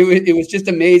 It was just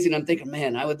amazing. I'm thinking,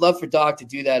 man, I would love for Doc to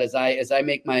do that as I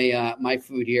make my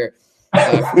food here.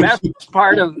 Best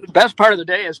part of the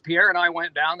day is Pierre and I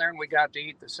went down there and we got to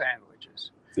eat the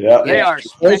sandwiches. Yeah, they are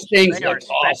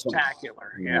awesome.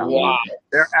 Spectacular. Yeah, wow,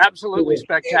 they're absolutely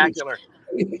spectacular.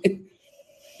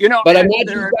 But I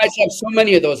imagine you guys have so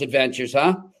many of those adventures,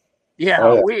 huh?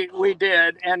 Yeah, we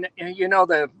did, and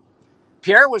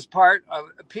Pierre was part of.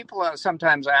 People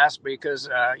sometimes ask because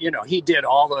he did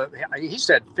he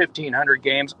said 1,500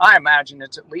 games. I imagine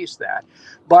it's at least that,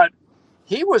 but.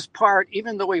 He was part,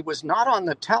 even though he was not on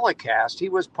the telecast, he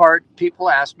was part. People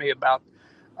asked me about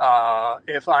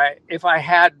if I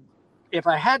had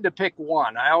to pick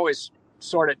one. I always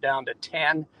sort it down to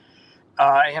 10.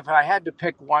 If I had to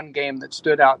pick one game that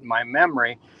stood out in my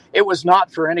memory, it was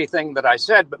not for anything that I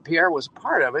said, but Pierre was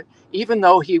part of it, even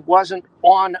though he wasn't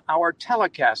on our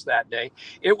telecast that day.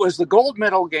 It was the gold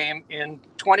medal game in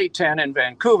 2010 in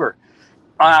Vancouver.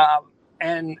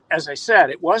 And as I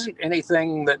said, it wasn't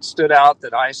anything that stood out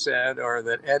that I said or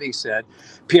that Eddie said.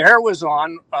 Pierre was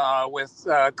on with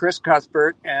Chris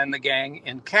Cuthbert and the gang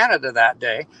in Canada that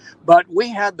day, but we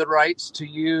had the rights to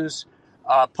use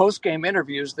post-game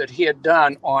interviews that he had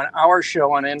done on our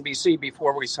show on NBC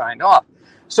before we signed off.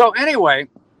 So anyway,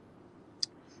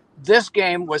 this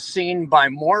game was seen by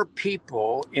more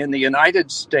people in the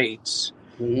United States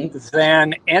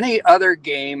than any other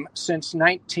game since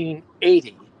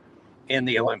 1980 in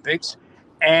the Olympics.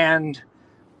 And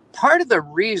part of the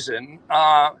reason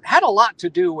had a lot to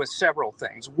do with several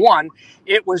things. One,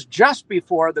 it was just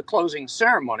before the closing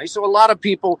ceremony, so a lot of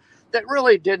people that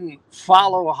really didn't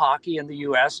follow hockey in the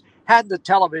U.S. had the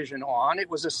television on. It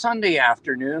was a Sunday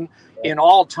afternoon in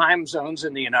all time zones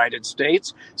in the United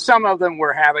States. Some of them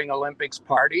were having Olympics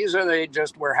parties, or they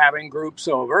just were having groups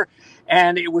over.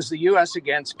 And it was the U.S.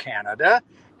 against Canada.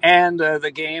 And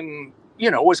the game,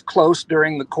 was close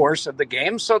during the course of the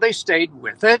game, so they stayed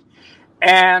with it.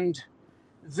 And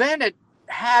then it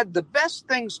had the best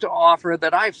things to offer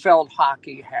that I felt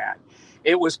hockey had.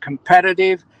 It was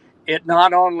competitive. It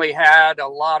not only had a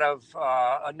lot of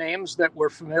names that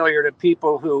were familiar to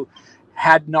people who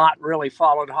had not really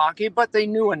followed hockey, but they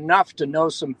knew enough to know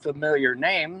some familiar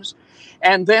names.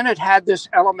 And then it had this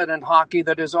element in hockey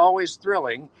that is always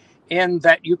thrilling in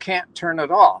that you can't turn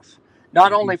it off.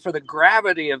 Not only for the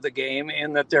gravity of the game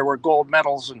in that there were gold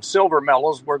medals and silver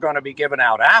medals were going to be given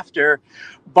out after,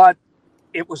 but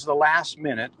it was the last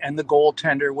minute and the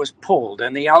goaltender was pulled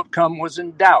and the outcome was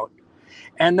in doubt.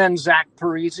 And then Zach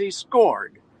Parise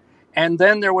scored. And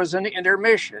then there was an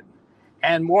intermission.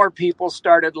 And more people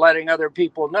started letting other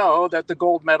people know that the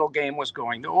gold medal game was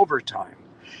going to overtime.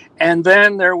 And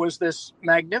then there was this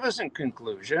magnificent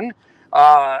conclusion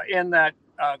in that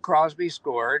Crosby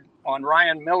scored on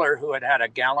Ryan Miller, who had had a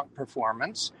gallant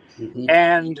performance.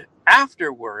 And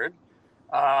afterward,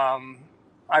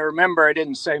 I remember I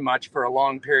didn't say much for a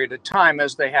long period of time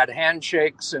as they had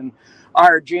handshakes, and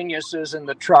our geniuses in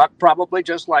the truck, probably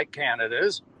just like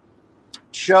Canada's,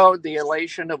 showed the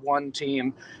elation of one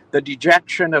team, the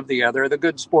dejection of the other, the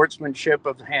good sportsmanship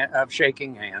of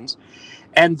shaking hands.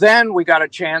 And then we got a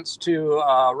chance to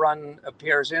run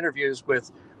Pierre's interviews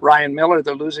with Ryan Miller,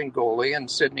 the losing goalie, and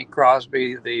Sidney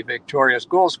Crosby, the victorious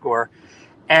goal scorer,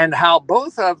 and how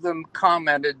both of them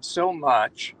commented so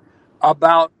much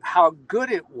about how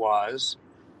good it was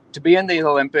to be in the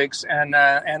Olympics,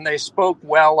 and they spoke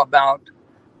well about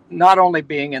not only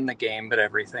being in the game, but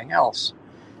everything else.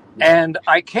 And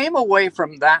I came away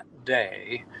from that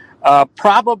day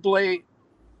probably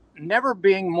never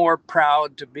being more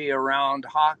proud to be around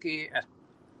hockey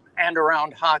and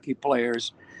around hockey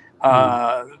players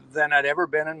than I'd ever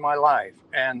been in my life.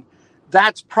 And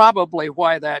that's probably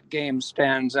why that game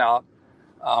stands out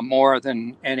more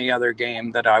than any other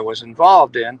game that I was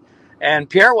involved in. And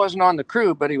Pierre wasn't on the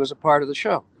crew, but he was a part of the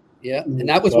show. Yeah, and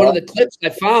that was one of the clips I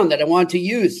found that I wanted to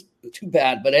use. Too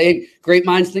bad, but hey, great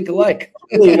minds think alike.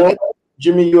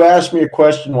 Jimmy, you asked me a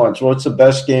question once. What's the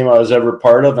best game I was ever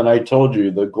part of? And I told you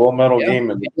the gold medal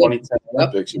game in the 2010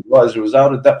 Olympics. It was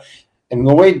out of that. And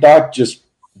the way Doc just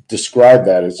described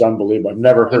that is unbelievable. I've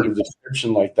never heard a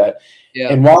description like that.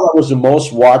 Yeah. And while it was the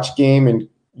most watched game in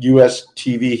U.S.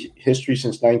 TV history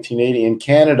since 1980, in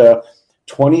Canada,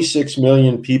 26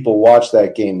 million people watched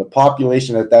that game. The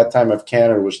population at that time of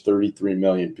Canada was 33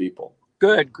 million people.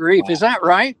 Good grief. Is that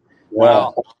right?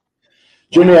 Wow.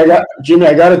 Jimmy, I got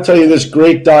to tell you this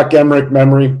great Doc Emrick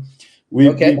memory.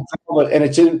 And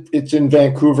it's in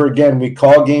Vancouver again. We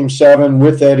call Game 7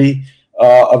 with Eddie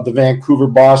of the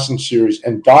Vancouver-Boston series.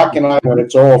 And Doc and I, when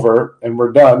it's over and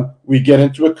we're done, we get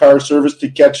into a car service to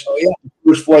catch the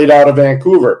first flight out of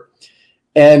Vancouver.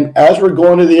 And as we're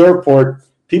going to the airport,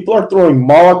 people are throwing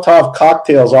Molotov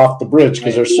cocktails off the bridge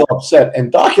because they're so upset.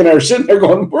 And Doc and I are sitting there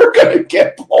going, we're going to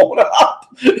get blown up.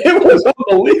 It was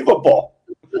unbelievable.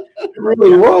 It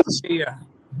really was. Yeah.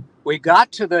 We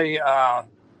got to the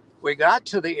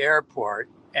airport,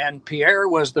 and Pierre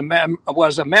was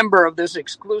a member of this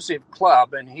exclusive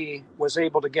club, and he was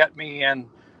able to get me in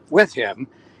with him.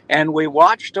 And we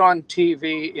watched on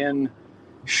TV in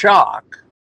shock.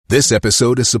 This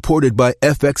episode is supported by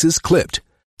FX's Clipped,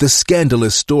 the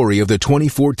scandalous story of the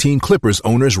 2014 Clippers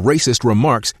owner's racist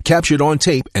remarks captured on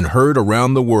tape and heard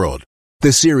around the world.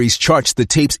 The series charts the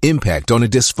tape's impact on a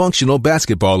dysfunctional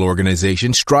basketball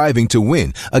organization striving to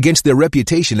win against their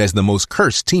reputation as the most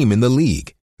cursed team in the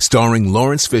league. Starring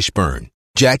Lawrence Fishburne,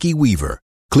 Jackie Weaver,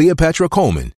 Cleopatra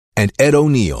Coleman, and Ed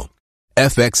O'Neill.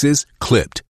 FX's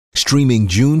Clipped, streaming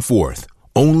June 4th,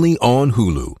 only on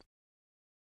Hulu.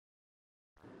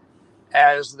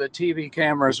 As the TV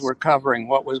cameras were covering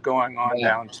what was going on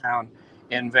downtown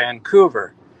in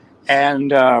Vancouver.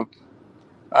 And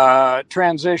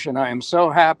transition, I am so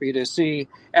happy to see.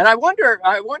 And I wonder,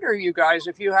 you guys,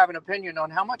 if you have an opinion on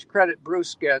how much credit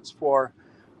Bruce gets for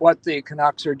what the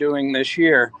Canucks are doing this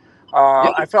year.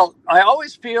 I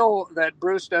always feel that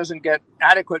Bruce doesn't get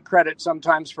adequate credit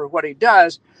sometimes for what he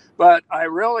does, but I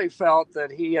really felt that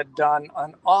he had done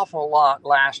an awful lot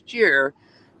last year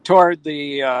toward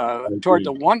the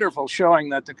wonderful showing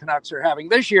that the Canucks are having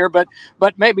this year, but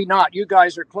maybe not. You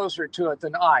guys are closer to it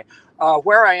than I.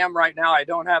 Where I am right now, I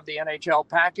don't have the NHL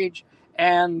package,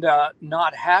 and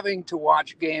not having to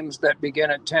watch games that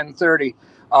begin at 10:30,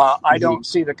 I don't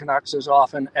see the Canucks as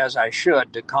often as I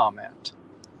should to comment.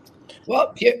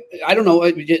 Well, I don't know.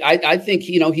 I think,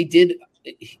 he did.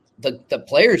 The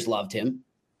players loved him.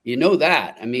 You know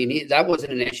that. I mean, that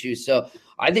wasn't an issue. So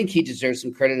I think he deserves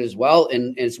some credit as well.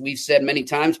 And as we've said many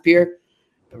times, Pierre,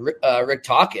 Rick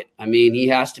Tocchet. I mean, he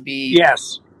has to be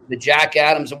the Jack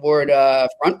Adams Award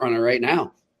front runner right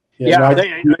now. Yeah,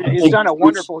 he's done a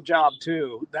wonderful job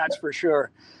too. That's for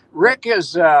sure. Rick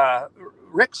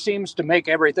seems to make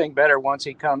everything better once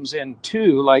he comes in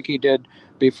too, like he did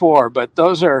before. But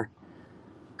I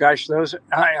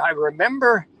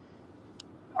remember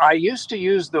I used to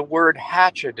use the word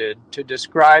hatcheted to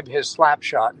describe his slap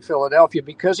shot in Philadelphia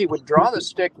because he would draw the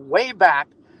stick way back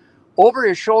over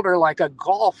his shoulder like a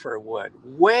golfer would,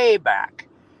 way back,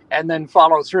 and then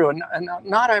follow through. And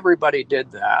not everybody did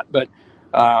that, but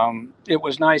it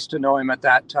was nice to know him at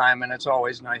that time, and it's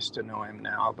always nice to know him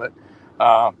now. But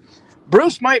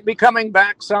Bruce might be coming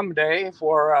back someday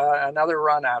for another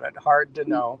run at it. Hard to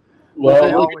know. Well,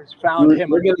 I always found him.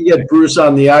 We're going to get Bruce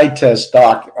on the eye test,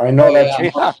 Doc. I know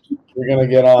we're going to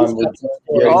get on. Good.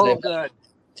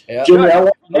 Yeah. Jimmy,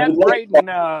 Ned Braden,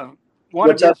 one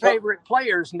of your favorite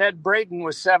players, Ned Braden,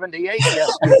 was 78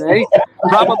 yesterday.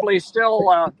 Probably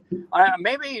still,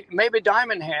 maybe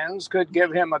Diamond Hands could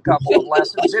give him a couple of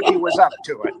lessons if he was up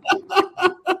to it.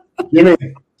 Jimmy,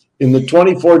 in the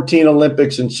 2014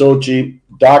 Olympics in Sochi,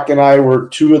 Doc and I were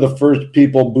two of the first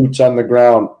people boots on the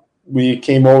ground. We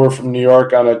came over from New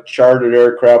York on a chartered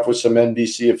aircraft with some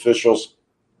NBC officials.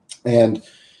 And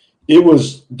it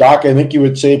was, Doc, I think you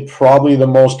would say probably the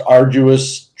most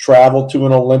arduous travel to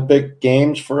an Olympic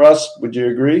Games for us. Would you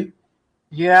agree?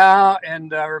 Yeah,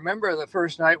 and I remember the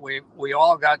first night we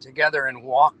all got together and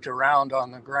walked around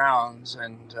on the grounds,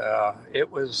 and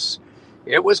it was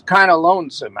kind of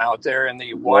lonesome out there in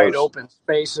the wide open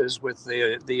spaces with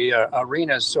the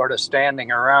arenas sort of standing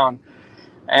around.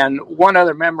 And one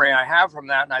other memory I have from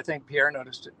that, and I think Pierre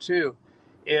noticed it too,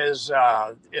 is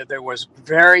there was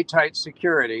very tight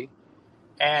security.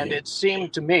 And it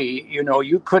seemed to me,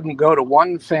 you couldn't go to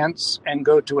one fence and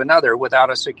go to another without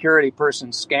a security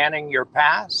person scanning your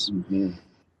pass. Mm-hmm.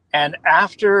 And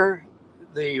after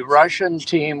the Russian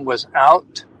team was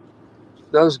out,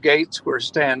 those gates were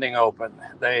standing open.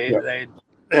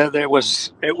 It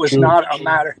was not a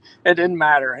matter. It didn't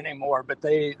matter anymore, but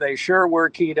they sure were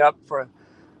keyed up for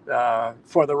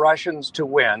the Russians to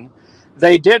win.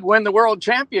 They did win the World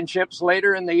Championships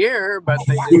later in the year, but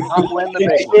they did not win the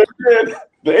big one.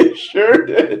 They sure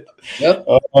did. Yep.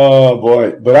 Oh,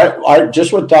 boy. But I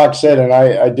just what Doc said, and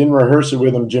I didn't rehearse it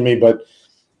with him, Jimmy, but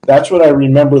that's what I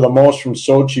remember the most from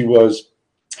Sochi was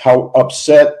how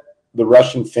upset the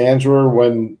Russian fans were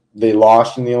when they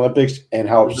lost in the Olympics and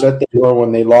how upset they were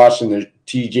when they lost in the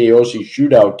TJOC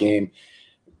shootout game.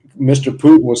 Mr.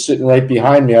 Putin was sitting right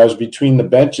behind me. I was between the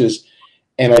benches,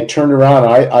 and I turned around.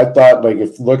 I thought, like,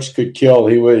 if looks could kill,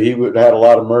 he would have had a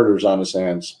lot of murders on his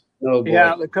hands. Oh, boy.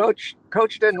 Yeah, the coach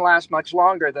didn't last much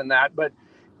longer than that. But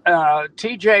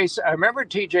TJ, I remember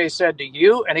TJ said to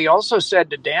you, and he also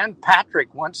said to Dan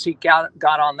Patrick once he got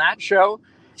on that show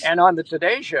and on the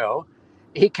Today Show,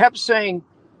 he kept saying,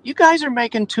 "You guys are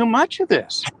making too much of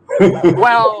this."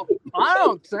 Well, I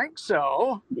don't think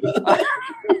so.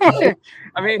 I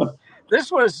mean,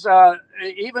 this was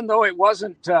even though it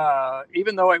wasn't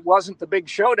the big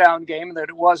showdown game that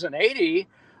it was in '80.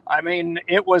 I mean,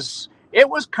 it was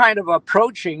kind of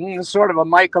approaching sort of a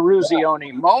Mike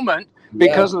Eruzione moment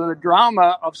because of the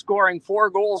drama of scoring 4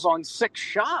 goals on 6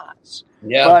 shots.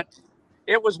 Yeah. But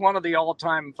it was one of the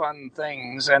all-time fun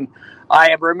things. And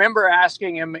I remember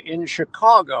asking him in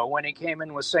Chicago when he came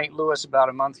in with St. Louis about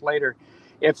a month later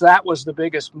if that was the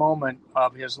biggest moment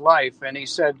of his life. And he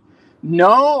said,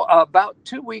 no, about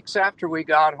 2 weeks after we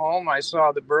got home, I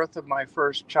saw the birth of my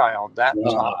first child. That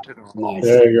topped it all. Nice.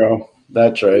 There you go.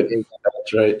 That's right.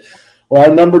 That's right. Well, I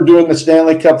remember doing the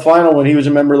Stanley Cup final when he was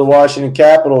a member of the Washington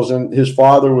Capitals and his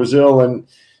father was ill. And,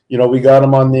 we got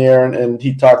him on the air, and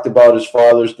he talked about his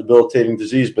father's debilitating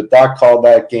disease. But Doc called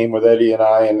that game with Eddie and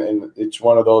I, and it's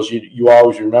one of those you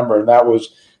always remember. And that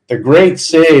was the great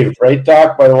save, right,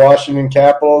 Doc, by the Washington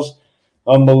Capitals.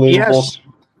 Unbelievable. Yes,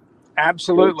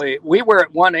 absolutely. We were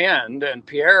at one end, and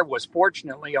Pierre was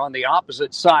fortunately on the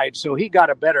opposite side, so he got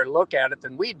a better look at it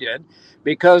than we did,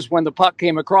 because when the puck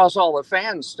came across, all the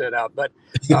fans stood up. But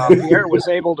Pierre was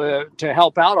able to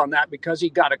help out on that because he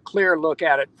got a clear look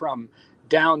at it from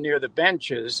down near the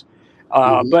benches.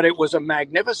 But it was a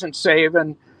magnificent save,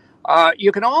 and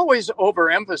you can always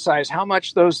overemphasize how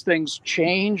much those things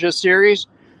change a series,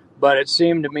 but it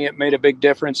seemed to me it made a big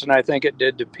difference, and I think it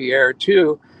did to Pierre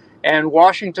too. And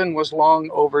Washington was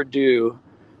long overdue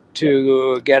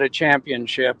to get a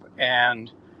championship.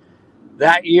 And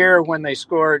that year when they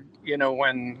scored,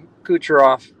 when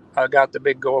Kucherov got the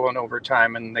big goal in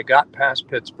overtime and they got past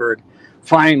Pittsburgh,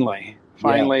 finally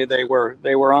they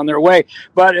were on their way.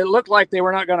 But it looked like they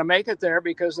were not going to make it there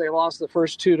because they lost the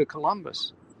first two to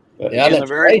Columbus in the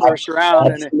very first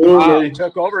round. Absolutely. And it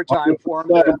took overtime for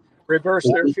them to reverse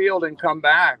their field and come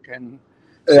back. And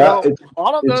so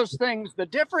all of those things, the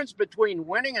difference between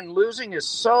winning and losing is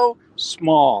so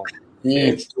small.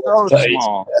 It's so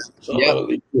small.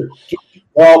 Absolutely.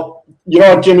 Well,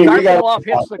 Jimmy, Garfield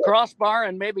hits the crossbar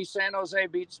and maybe San Jose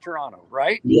beats Toronto,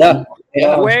 right? Yeah.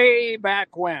 Way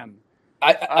back when.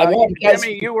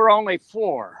 Jimmy, you were only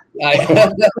 4.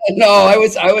 No, I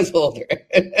was older.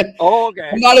 Okay.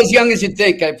 I'm not as young as you'd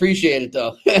think. I appreciate it,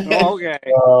 though. Okay.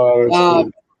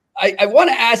 I want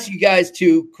to ask you guys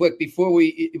too quick before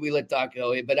we let Doc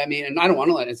go. But I mean, and I don't want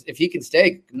to let it, if he can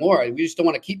stay more. We just don't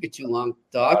want to keep you too long,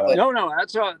 Doc. But. No,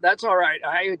 that's all right.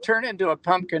 I turn into a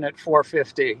pumpkin at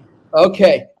 4:50.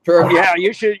 Okay, perfect. Yeah,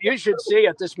 you should see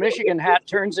it. This Michigan hat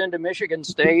turns into Michigan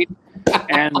State,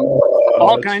 and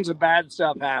all kinds of bad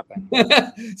stuff happen.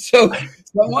 So I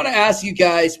want to ask you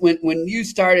guys, when you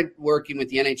started working with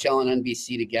the NHL and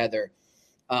NBC together,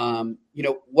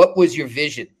 what was your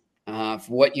vision for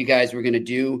what you guys were going to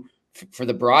do for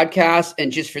the broadcast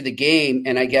and just for the game?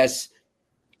 And I guess,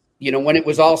 when it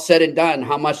was all said and done,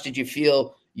 how much did you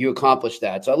feel you accomplished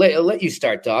that? So I'll let you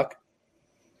start, Doc.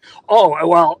 Oh,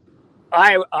 well,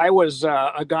 I was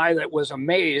a guy that was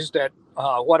amazed at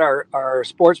what our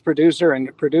sports producer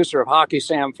and producer of hockey,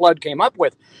 Sam Flood, came up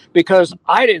with, because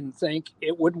I didn't think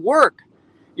it would work.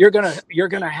 You're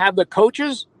gonna have the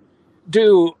coaches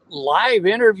do live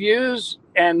interviews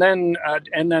and then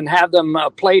have them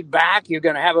played back. You're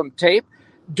going to have them tape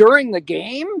during the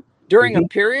game, during a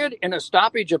period in a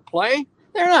stoppage of play.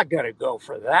 They're not going to go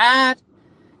for that.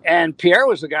 And Pierre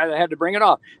was the guy that had to bring it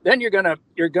off. Then you're going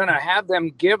to have them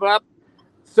give up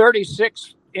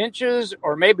 36 inches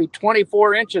or maybe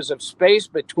 24 inches of space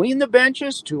between the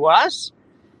benches to us.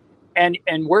 And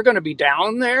we're going to be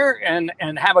down there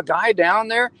and have a guy down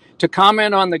there to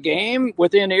comment on the game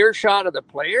within earshot of the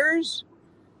players.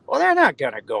 Well, they're not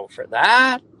going to go for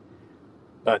that,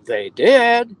 but they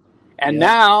did. And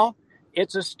now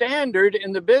it's a standard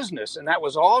in the business, and that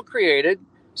was all created.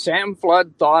 Sam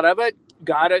Flood thought of it,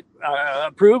 got it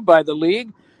approved by the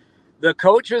league. The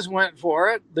coaches went for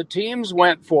it. The teams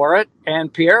went for it.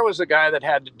 And Pierre was the guy that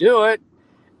had to do it.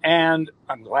 And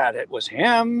I'm glad it was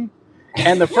him.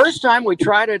 And the first time we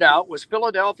tried it out was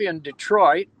Philadelphia and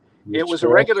Detroit. It was a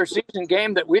regular season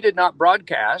game that we did not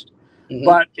broadcast,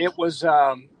 but it was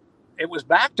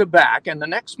back to back. And the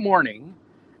next morning,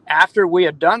 after we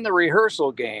had done the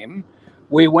rehearsal game,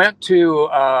 we went to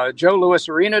Joe Louis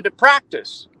Arena to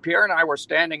practice. Pierre and I were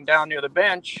standing down near the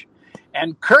bench,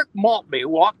 and Kirk Maltby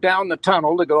walked down the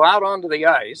tunnel to go out onto the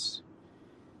ice.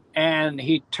 And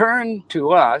he turned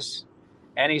to us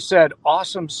and he said,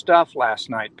 "Awesome stuff last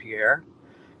night, Pierre."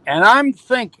 And I'm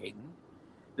thinking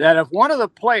that if one of the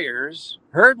players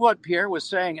heard what Pierre was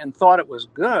saying and thought it was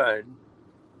good,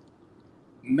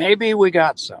 maybe we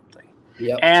got something.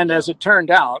 Yep. And as it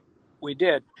turned out, we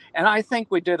did. And I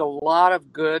think we did a lot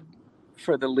of good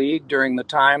for the league during the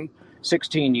time,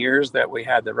 16 years that we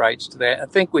had the rights to that. I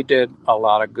think we did a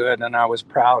lot of good, and I was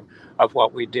proud of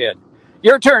what we did.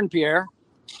 Your turn, Pierre.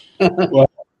 Well,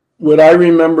 what I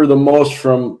remember the most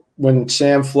from when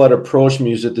Sam Flood approached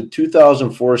me was at the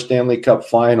 2004 Stanley Cup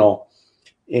Final,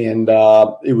 and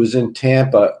it was in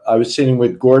Tampa. I was sitting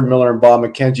with Gord Miller and Bob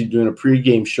McKenzie doing a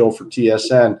pregame show for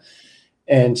TSN.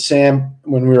 And Sam,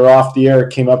 when we were off the air,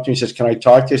 came up to me and says, "Can I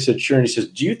talk to you?" I said, "Sure." And he says,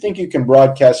 "Do you think you can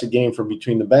broadcast a game from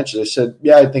between the benches?" I said,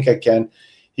 "Yeah, I think I can."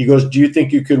 He goes, "Do you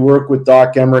think you could work with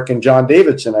Doc Emrick and John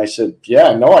Davidson?" I said, "Yeah,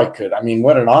 I know I could. I mean,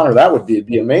 what an honor that would be. It'd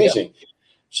be amazing." Yeah.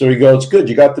 So he goes, "Good,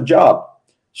 you got the job."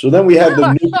 So then we had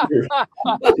the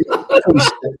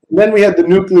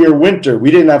nuclear winter.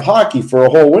 We didn't have hockey for a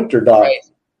whole winter, Doc. Right.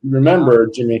 remember,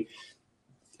 Jimmy.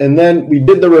 And then we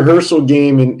did the rehearsal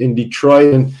game in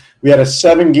Detroit, and we had a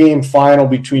 7-game final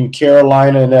between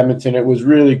Carolina and Edmonton. It was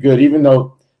really good, even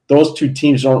though those two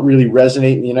teams don't really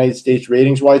resonate in the United States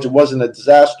ratings-wise. It wasn't a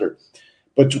disaster.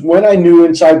 But when I knew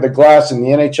Inside the Glass and the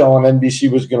NHL on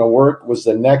NBC was going to work was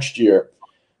the next year.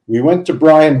 We went to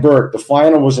Brian Burke. The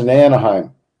final was in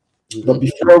Anaheim. But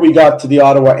before we got to the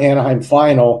Ottawa-Anaheim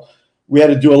final, we had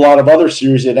to do a lot of other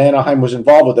series that Anaheim was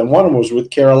involved with, and one of them was with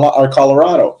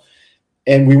Colorado.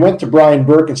 And we went to Brian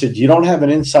Burke and said, you don't have an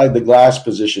inside the glass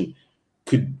position.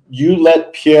 Could you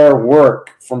let Pierre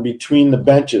work from between the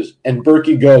benches? And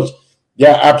Berkey goes,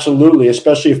 yeah, absolutely,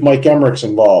 especially if Mike Emrick's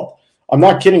involved. I'm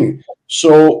not kidding.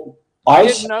 So I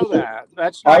didn't know that.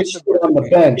 I stood on the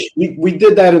bench. We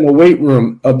did that in the weight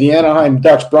room of the Anaheim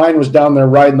Ducks. Brian was down there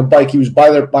riding the bike. He was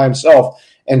there by himself,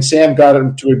 and Sam got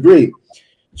him to agree.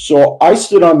 So I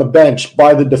stood on the bench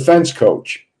by the defense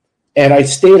coach. And I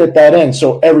stayed at that end,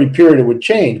 so every period it would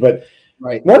change. But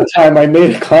one time I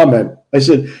made a comment. I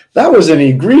said, that was an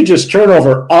egregious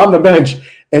turnover on the bench.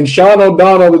 And Sean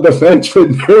O'Donnell, the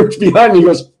defenseman, nerves behind me,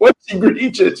 goes, what's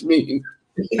egregious mean?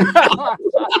 I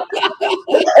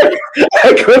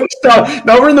couldn't stop.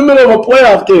 Now we're in the middle of a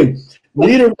playoff game.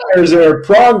 Niedermayer's there,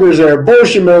 Pronger's there,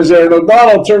 Bolshemer's there, and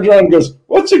O'Donnell turns around and goes,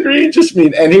 what's egregious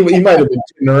mean? And he might have been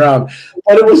turning around.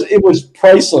 But it was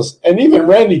priceless. And even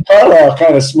Randy Carlisle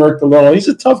kind of smirked a little. He's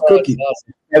a tough cookie.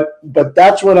 But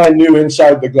that's when I knew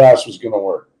Inside the Glass was going to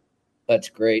work. That's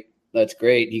great. That's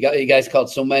great. You guys called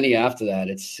so many after that.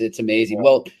 It's amazing. Yeah.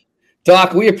 Well,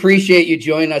 Doc, we appreciate you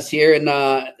joining us here,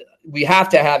 and we have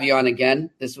to have you on again.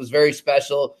 This was very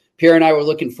special. Pierre and I were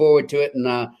looking forward to it,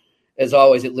 and as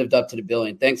always, it lived up to the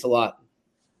billing. Thanks a lot.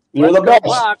 You're the best.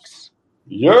 Bucks.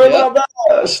 You're the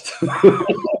best.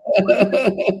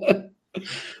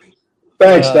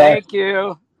 Thanks, Doc. Thank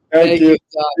you. Thank you.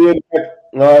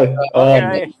 Bye.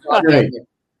 Okay.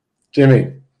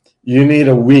 Jimmy, you need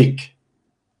a week.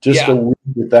 Just a week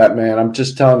with that, man. I'm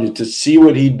just telling you, to see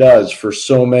what he does for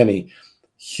so many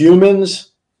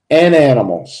humans and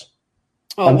animals.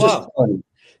 Oh, just telling you.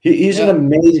 He's an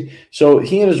amazing. So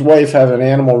he and his wife have an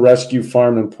animal rescue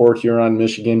farm in Port Huron,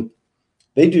 Michigan.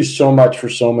 They do so much for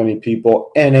so many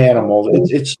people and animals.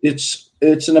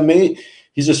 It's an amazing.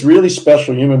 He's this really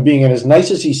special human being, and as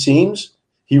nice as he seems,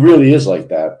 he really is like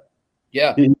that.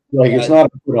 Yeah, it's not a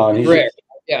put on. He's rare.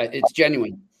 Yeah, it's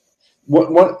genuine.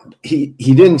 What he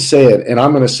didn't say it, and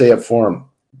I'm going to say it for him.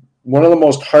 One of the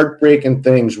most heartbreaking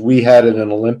things we had at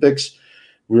an Olympics.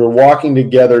 We were walking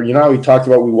together. You know how we talked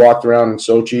about we walked around in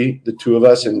Sochi, the two of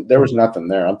us, and there was nothing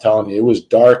there. I'm telling you, it was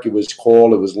dark, it was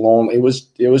cold, it was lonely, it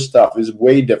was tough. It was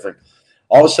way different.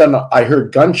 All of a sudden, I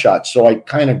heard gunshots, so I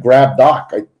kind of grabbed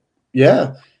Doc.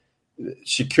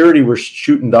 Security were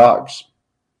shooting dogs,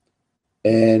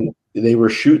 and they were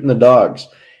shooting the dogs.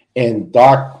 And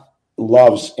Doc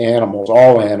loves animals,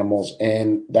 all animals,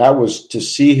 and that was, to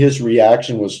see his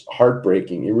reaction was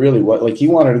heartbreaking. It really was. Like, he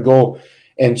wanted to go.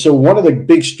 And so one of the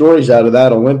big stories out of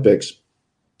that Olympics,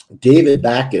 David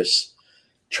Backus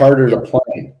chartered a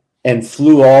plane and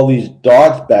flew all these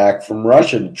dogs back from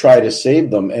Russia to try to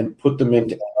save them and put them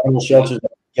into animal shelters to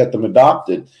get them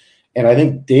adopted. And I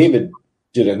think David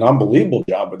did an unbelievable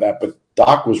job with that, but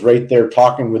Doc was right there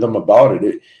talking with him about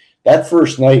it. That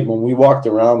first night when we walked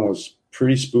around was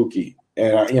pretty spooky.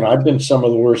 And, I've been some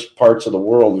of the worst parts of the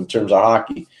world in terms of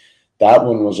hockey. That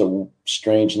one was a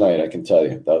strange night, I can tell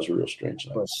you. That was a real strange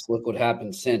night. Look what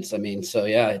happened since. I mean, so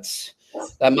yeah,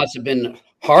 that must have been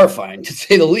horrifying, to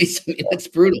say the least. I mean, it's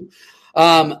brutal.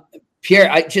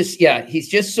 Pierre, he's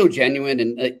just so genuine,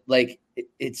 and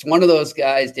it's one of those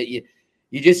guys that you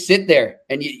just sit there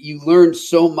and you learn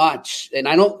so much. And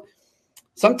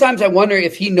sometimes I wonder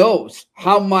if he knows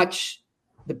how much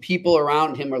the people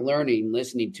around him are learning,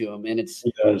 listening to him. And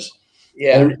he does.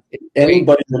 Yeah.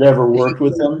 Anybody that ever worked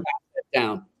with him.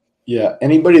 Down. Yeah,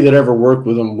 anybody that ever worked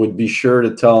with him would be sure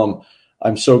to tell him,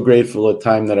 I'm so grateful the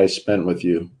time that I spent with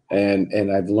you,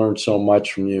 and I've learned so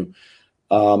much from you.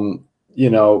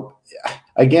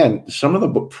 Again, some of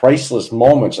the priceless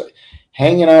moments, like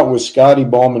hanging out with Scotty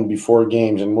Bowman before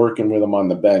games and working with him on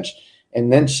the bench.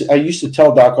 And then I used to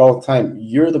tell Doc all the time,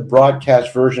 you're the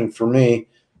broadcast version for me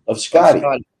of Scotty.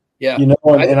 Yeah,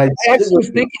 I actually was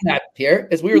thinking that, Pierre,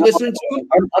 as we were listening to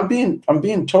him. I'm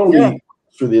being totally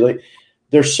with you. Like,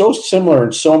 they're so similar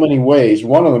in so many ways.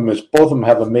 One of them is both of them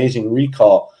have amazing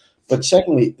recall, but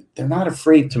secondly, they're not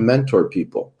afraid to mentor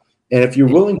people. And if you're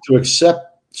willing to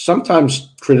accept sometimes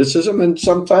criticism and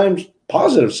sometimes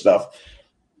positive stuff,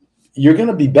 you're going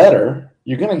to be better.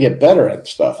 You're going to get better at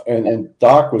stuff. And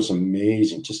Doc was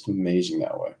amazing, just amazing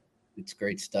that way. It's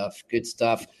great stuff. Good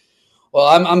stuff.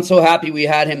 Well, I'm so happy we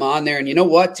had him on there. And you know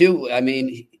what, too? I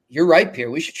mean, you're right, Pierre.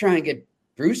 We should try and get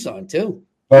Bruce on, too.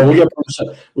 Oh, we're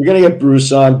going to get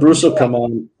Bruce on. Bruce will come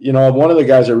on. You know, one of the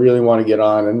guys I really want to get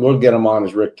on, and we'll get him on,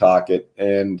 is Rick Tocchet.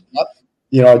 And,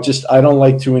 you know, I don't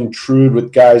like to intrude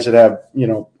with guys that have, you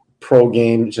know, pro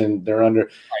games and they're under.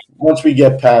 Once we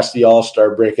get past the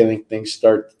All-Star break, I think things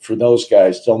start for those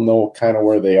guys. They'll know kind of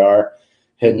where they are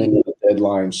heading into the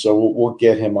deadline. So we'll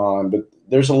get him on. But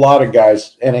there's a lot of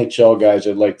guys, NHL guys,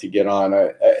 I'd like to get on.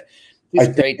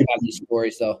 It's great to have these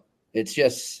stories, though. It's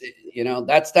just, you know,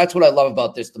 that's what I love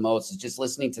about this the most, is just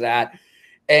listening to that.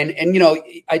 And you know,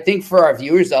 I think for our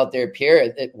viewers out there,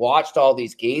 Pierre, that watched all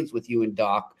these games with you and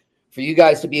Doc, for you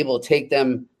guys to be able to take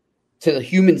them to the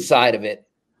human side of it,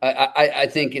 I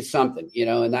think is something, you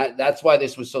know, and that's why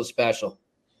this was so special.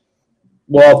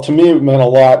 Well, to me, it meant a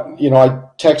lot. You know, I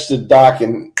texted Doc,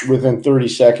 and within 30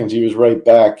 seconds, he was right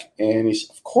back. And he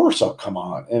said, of course I'll come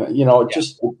on. And, you know, it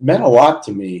meant a lot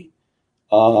to me.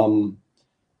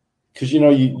 Because, you know,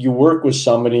 you work with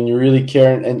somebody and you really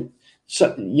care. And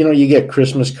so, you know, you get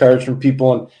Christmas cards from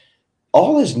people. And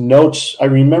all his notes, I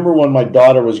remember when my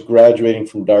daughter was graduating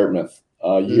from Dartmouth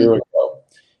a year ago.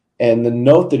 And the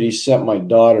note that he sent my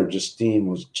daughter, Justine,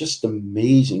 was just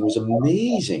amazing. It was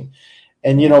amazing.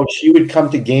 And, you know, she would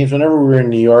come to games whenever we were in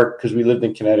New York, because we lived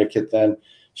in Connecticut then.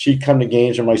 She'd come to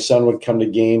games, or my son would come to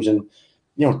games, and,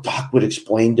 you know, Doc would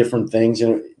explain different things.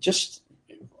 And it just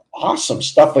awesome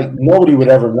stuff like nobody would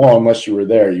ever know unless you were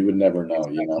there. You would never know,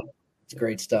 you know. It's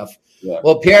great stuff. Yeah.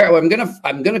 Well, Pierre, I'm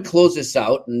gonna close this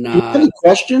out. And any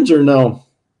questions or no?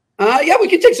 Yeah, we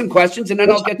can take some questions, and then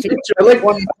I'll get to it. I like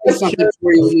one something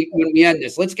for you when we end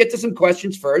this. Let's get to some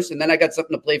questions first, and then I got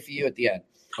something to play for you at the end.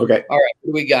 Okay. All right. What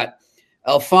do we got?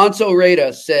 Alfonso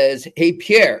Reda says, hey,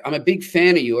 Pierre, I'm a big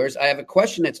fan of yours. I have a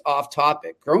question that's off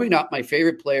topic. Growing up, my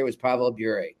favorite player was Pavel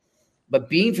Bure. But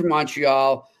being from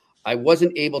Montreal, I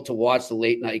wasn't able to watch the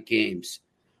late night games.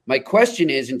 My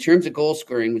question is, in terms of goal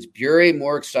scoring, was Bure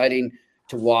more exciting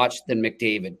to watch than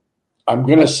McDavid? I'm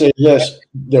going to say this.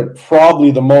 They're probably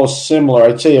the most similar.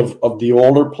 I'd say of the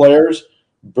older players,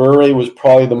 Bure was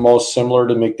probably the most similar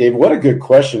to McDavid. What a good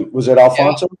question. Was it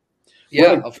Alfonso?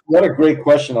 Yeah. What a great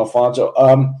question, Alfonso.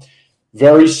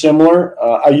 Very similar.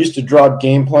 I used to draw up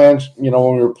game plans, you know,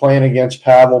 when we were playing against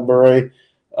Pavel Bure,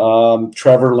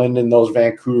 Trevor Linden, those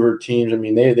Vancouver teams. I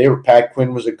mean, they were, Pat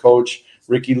Quinn was a coach.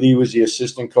 Ricky Lee was the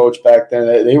assistant coach back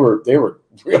then. They were real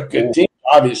good teams,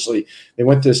 obviously. They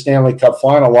went to the Stanley Cup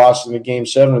final, lost in the Game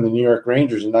 7 of the New York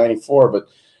Rangers in 94. But,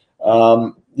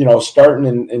 you know,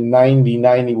 starting in 90,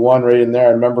 91, right in there,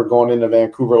 I remember going into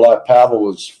Vancouver a lot. Pavel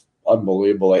was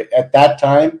unbelievable. At that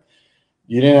time,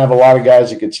 you didn't have a lot of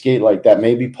guys that could skate like that.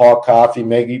 Maybe Paul Coffey,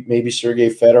 maybe Sergei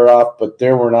Fedorov, but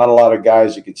there were not a lot of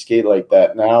guys that could skate like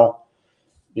that. Now,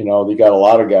 you know, they got a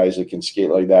lot of guys that can skate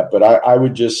like that. But I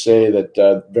would just say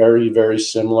that very, very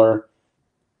similar.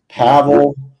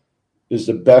 Pavel is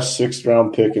the best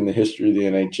sixth-round pick in the history of the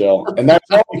NHL. And that's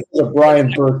all because of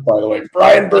Brian Burke, by the way.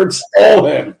 Brian Burke stole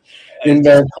him in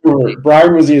Vancouver.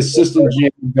 Brian was the assistant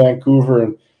GM in Vancouver,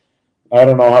 and I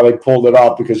don't know how they pulled it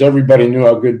off because everybody knew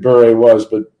how good Bure was,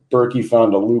 but Berkey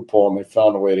found a loophole, and they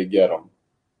found a way to get him.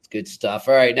 Good stuff.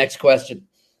 All right, next question.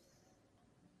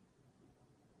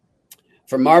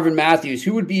 From Marvin Matthews,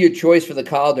 who would be your choice for the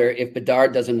Calder if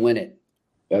Bedard doesn't win it?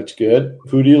 That's good.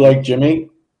 Who do you like, Jimmy?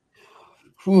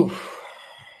 Whew.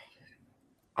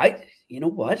 You know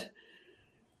what?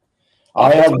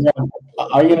 I have one.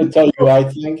 I'm going to tell you who I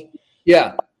think.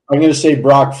 Yeah. I'm going to say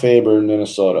Brock Faber in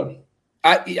Minnesota.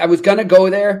 I was going to go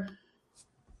there.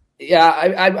 Yeah,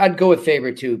 I'd go with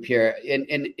Faber too, Pierre. And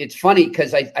it's funny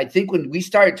because I think when you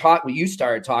started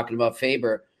talking about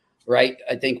Faber, right?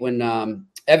 I think when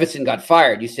Everson got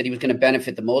fired, you said he was going to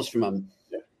benefit the most from him.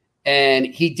 Yeah. And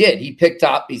he did. He picked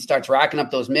up, he starts racking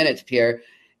up those minutes, Pierre.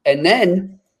 And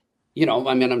then, you know,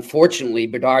 I mean, unfortunately,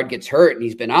 Bedard gets hurt and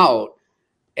he's been out.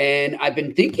 And I've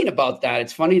been thinking about that.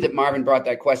 It's funny that Marvin brought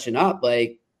that question up.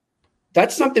 Like,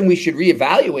 that's something we should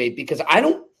reevaluate because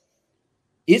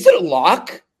is it a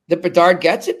lock that Bedard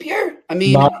gets it, Pierre? I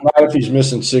mean, not if he's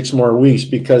missing 6 more weeks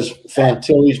because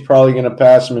Fantilli's probably going to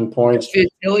pass him in points.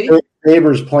 Fantilli?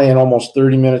 Faber's playing almost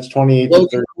 30 minutes, 28 Logan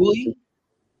to 30. Cooley?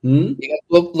 You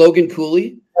got Logan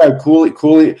Cooley? Yeah,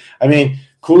 Cooley. I mean,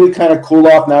 Cooley kind of cooled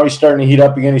off. Now he's starting to heat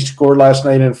up again. He scored last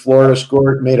night in Florida,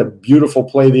 made a beautiful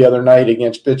play the other night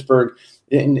against Pittsburgh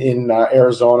in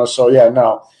Arizona. So, yeah,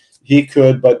 no, he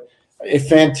could. But if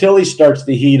Fantilli starts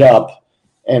to heat up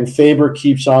and Faber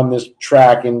keeps on this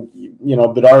track and, you know,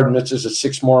 Bedard misses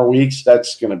 6 more weeks,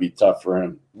 that's going to be tough for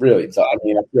him. Really tough. I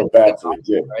mean, I feel bad for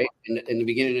him, right? In the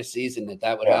beginning of the season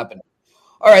that would happen.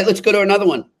 All right, let's go to another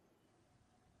one.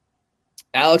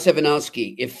 Alex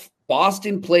Evanowski, if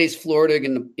Boston plays Florida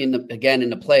in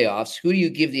the playoffs, who do you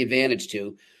give the advantage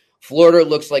to? Florida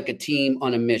looks like a team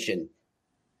on a mission.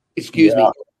 Excuse me.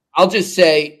 I'll just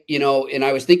say, and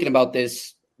I was thinking about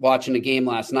this watching the game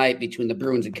last night between the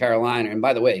Bruins and Carolina. And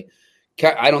by the way,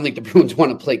 I don't think the Bruins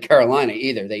want to play Carolina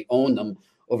either. They own them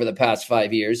over the past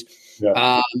 5 years.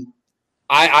 Yeah.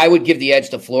 I would give the edge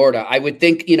to Florida. I would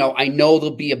think, I know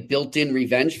there'll be a built-in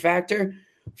revenge factor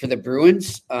for the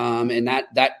Bruins, and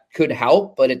that could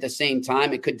help, but at the same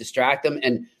time, it could distract them.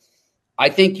 And I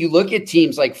think you look at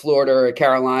teams like Florida or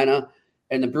Carolina,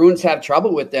 and the Bruins have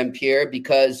trouble with them, Pierre,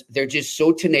 because they're just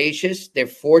so tenacious. Their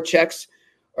forechecks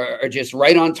are just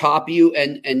right on top of you.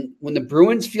 And when the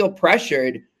Bruins feel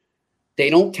pressured, they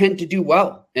don't tend to do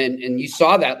well. And you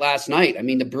saw that last night. I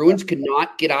mean, the Bruins could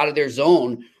not get out of their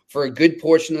zone for a good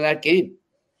portion of that game.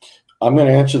 I'm going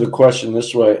to answer the question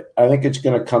this way. I think it's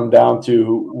going to come down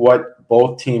to what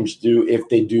both teams do, if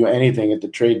they do anything at the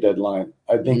trade deadline.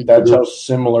 I think that's how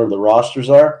similar the rosters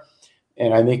are.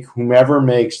 And I think whomever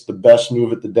makes the best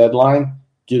move at the deadline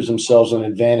gives themselves an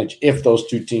advantage if those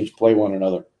two teams play one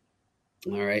another.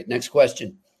 All right, next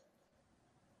question.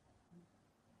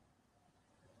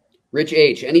 Rich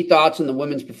H., any thoughts on the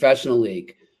Women's Professional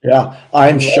League? Yeah,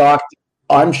 I'm shocked.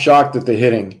 I'm shocked at the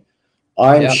hitting.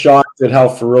 I'm shocked at how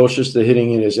ferocious the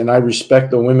hitting is, and I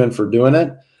respect the women for doing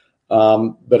it.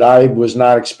 But I was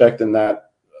not expecting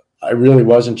that. I really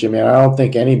wasn't, Jimmy. And I don't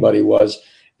think anybody was.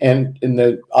 And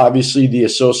obviously the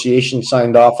association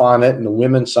signed off on it, and the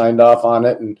women signed off on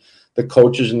it, and the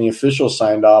coaches and the officials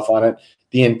signed off on it.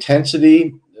 The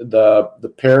intensity,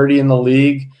 the parity in the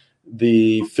league,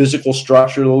 the physical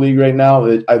structure of the league right now,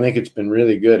 I think it's been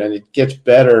really good, and it gets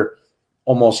better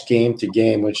almost game to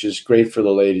game, which is great for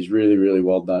the ladies. Really, really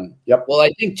well done. Yep. Well, I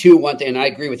think too, one thing, and I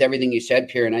agree with everything you said,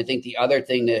 Pierre, and I think the other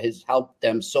thing that has helped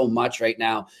them so much right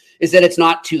now is that it's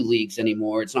not 2 leagues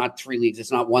anymore. It's not 3 leagues.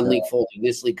 It's not one league folding,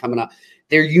 this league coming up.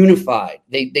 They're unified.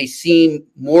 They seem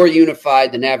more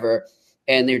unified than ever,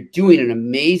 and they're doing an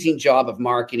amazing job of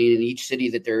marketing in each city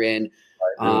that they're in.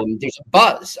 There's a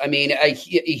buzz. I mean,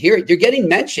 you hear it. They're getting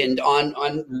mentioned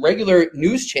on regular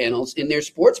news channels in their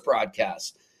sports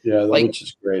broadcasts. Yeah, which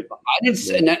is great. I didn't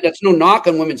say that's no knock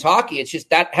on women's hockey. It's just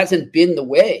that hasn't been the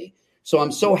way. So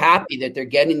I'm so happy that they're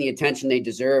getting the attention they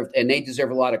deserved, and they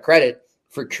deserve a lot of credit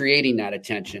for creating that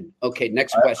attention. Okay,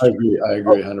 next question. I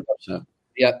agree 100%.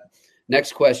 Yep.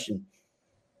 Next question.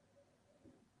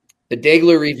 The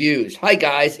Dagler Reviews. Hi,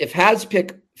 guys. If Habs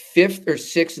pick 5th or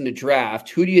 6th in the draft,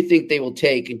 who do you think they will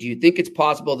take? And do you think it's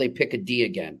possible they pick a D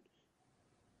again?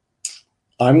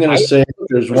 I'm going to say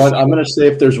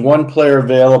if there's one player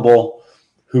available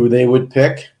who they would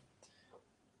pick,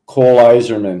 Cole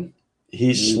Yzerman.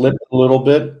 He slipped a little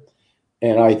bit,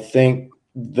 and I think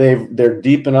they're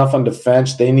deep enough on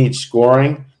defense. They need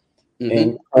scoring,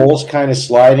 and Cole's kind of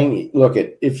sliding. Look,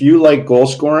 if you like goal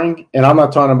scoring, and I'm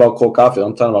not talking about Cole Caulfield,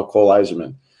 I'm talking about Cole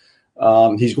Yzerman.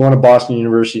 He's going to Boston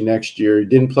University next year. He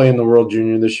didn't play in the World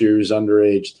Junior this year. He was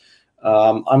underage.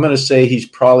 I'm going to say he's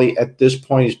probably, at this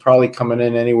point, he's probably coming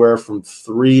in anywhere from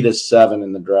 3 to 7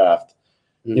 in the draft.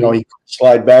 He could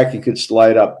slide back, he could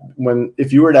slide up.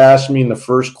 If you were to ask me in the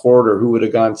first quarter who would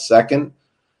have gone second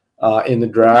in the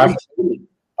draft,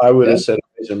 I would have said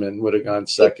Yzerman would have gone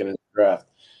second in the draft.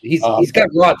 He's got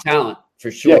raw talent for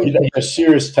sure. Yeah, he's a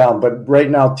serious talent, but right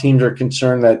now teams are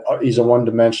concerned that he's a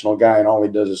one-dimensional guy and all he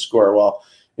does is score. Well,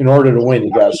 in order to win,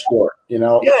 you got to score.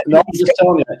 No, I'm just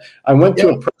telling you. I went to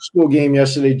a pro school game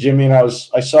yesterday, Jimmy, and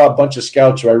I saw a bunch of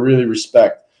scouts who I really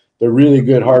respect. They're really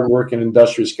good, hardworking,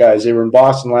 industrious guys. They were in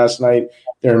Boston last night.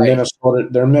 They're in Minnesota.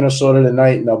 They're in Minnesota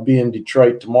tonight, and they'll be in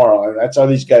Detroit tomorrow. And that's how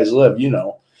these guys live,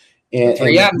 And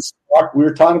we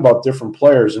were talking about different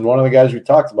players, and one of the guys we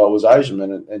talked about was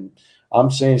Yzerman, and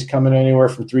I'm saying he's coming anywhere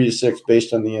from 3 to 6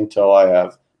 based on the intel I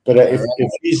have. But if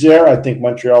he's there, I think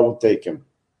Montreal will take him.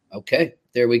 Okay,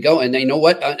 there we go. And you know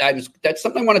what? That's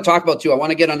something I want to talk about too. I want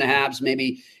to get on the Habs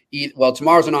maybe.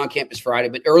 Tomorrow's an on-campus Friday,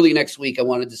 but early next week I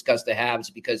want to discuss the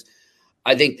Habs because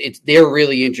I think they're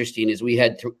really interesting as we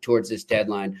head towards this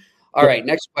deadline. All right,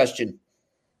 next question.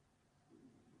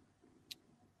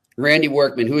 Randy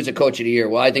Workman, who is a coach of the year?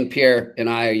 Well, I think Pierre and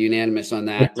I are unanimous on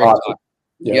that.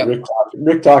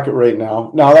 Rick Tocchet right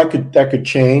now. Now that could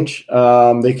change.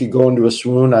 They could go into a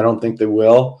swoon. I don't think they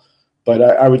will. But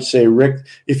I would say, Rick,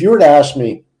 if you were to ask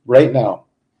me right now,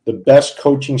 the best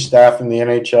coaching staff in the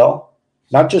NHL,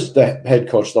 not just the head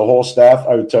coach, the whole staff,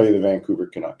 I would tell you the Vancouver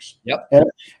Canucks. Yep.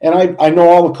 And I know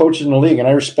all the coaches in the league, and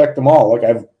I respect them all. Like,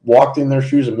 I've walked in their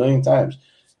shoes a million times.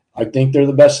 I think they're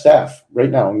the best staff right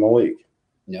now in the league.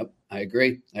 Yep, I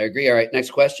agree. All right,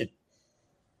 next question.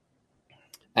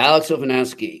 Alex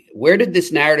Ovanowski, where did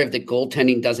this narrative that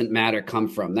goaltending doesn't matter come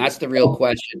from? That's the real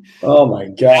question. Oh, my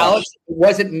gosh. Alex, it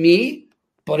wasn't me,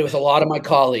 but it was a lot of my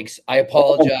colleagues. I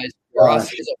apologize for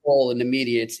us as a whole in the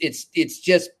media. It's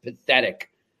just pathetic.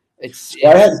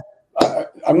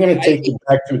 I'm going to take you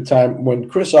back to a time when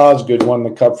Chris Osgood won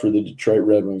the Cup for the Detroit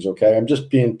Red Wings, okay? I'm just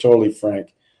being totally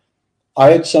frank.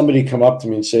 I had somebody come up to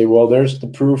me and say, well, there's the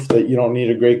proof that you don't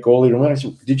need a great goalie to win. I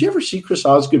said, did you ever see Chris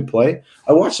Osgood play?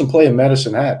 I watched him play in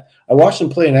Medicine Hat. I watched him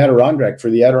play in Adirondack for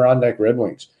the Adirondack Red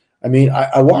Wings. I mean,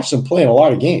 I watched him play in a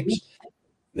lot of games.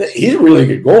 He's a really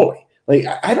good goalie. Like,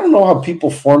 I don't know how people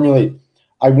formulate.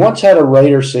 I once had a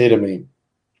writer say to me,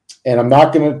 and I'm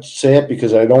not going to say it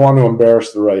because I don't want to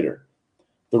embarrass the writer.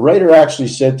 The writer actually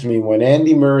said to me when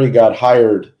Andy Murray got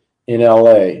hired in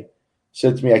L.A.,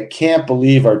 said to me, I can't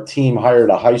believe our team hired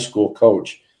a high school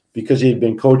coach because he had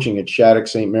been coaching at Shattuck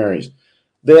St. Mary's.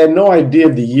 They had no idea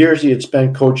of the years he had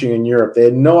spent coaching in Europe. They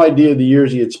had no idea of the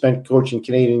years he had spent coaching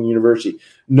Canadian University.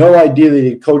 No idea that he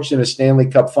had coached in a Stanley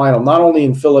Cup final, not only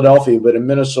in Philadelphia, but in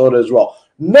Minnesota as well.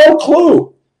 No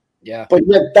clue. Yeah. But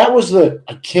yet that was I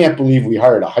can't believe we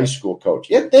hired a high school coach.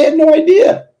 Yet they had no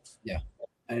idea. Yeah.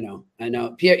 I know.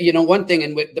 Pierre, one thing,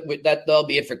 and with that, that'll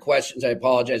be it for questions. I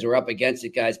apologize. We're up against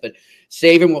it, guys, but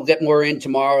save him. We'll get more in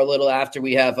tomorrow a little after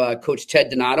we have Coach Ted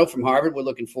Donato from Harvard. We're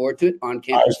looking forward to it on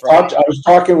campus Friday. I was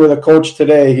talking with a coach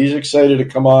today. He's excited to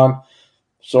come on.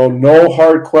 So no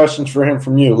hard questions for him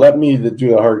from you. Let me do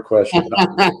the hard questions.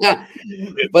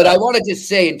 But I want to just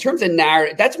say, in terms of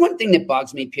narrative, that's one thing that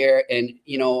bugs me, Pierre. And,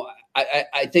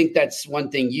 I think that's one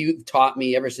thing you've taught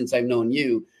me ever since I've known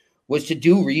you, was to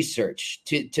do research,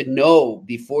 to know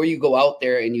before you go out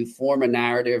there and you form a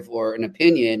narrative or an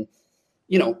opinion,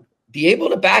 be able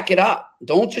to back it up.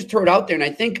 Don't just throw it out there. And I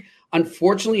think,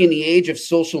 unfortunately, in the age of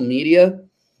social media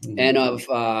and of,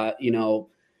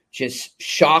 just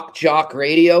shock jock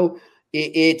radio,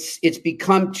 it's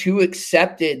become too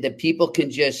accepted that people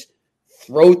can just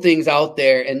throw things out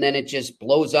there and then it just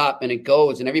blows up and it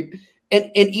goes and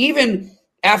even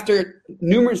after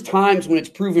numerous times when it's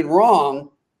proven wrong,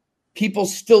 people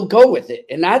still go with it.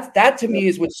 And that to me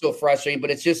is what's so frustrating, but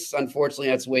it's just, unfortunately,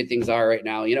 that's the way things are right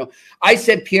now. I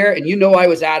said, Pierre, and I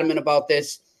was adamant about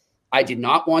this. I did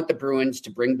not want the Bruins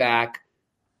to bring back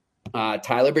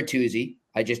Tyler Bertuzzi.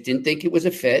 I just didn't think it was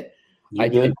a fit. I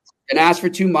didn't ask for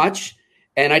too much.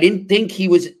 And I didn't think he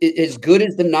was as good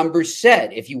as the numbers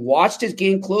said. If you watched his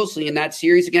game closely in that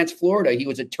series against Florida, he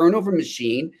was a turnover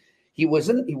machine. He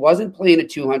wasn't playing a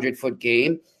 200-foot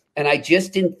game. And I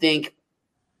just didn't think,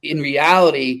 in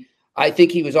reality, I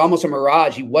think he was almost a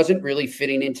mirage. He wasn't really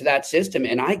fitting into that system.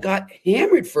 And I got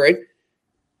hammered for it.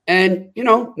 And,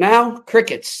 now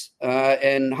crickets.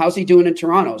 And how's he doing in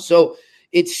Toronto? So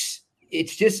it's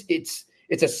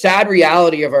a sad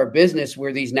reality of our business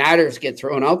where these narratives get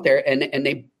thrown out there and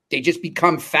they just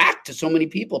become fact to so many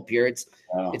people, Pierre. It's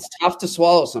tough to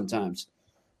swallow sometimes.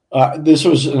 This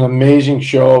was an amazing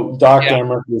show. Doc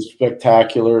Emrick was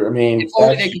spectacular. I mean, if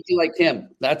only they could be like him.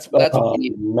 That's what we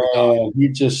need. Man,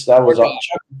 that was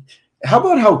how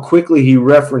about how quickly he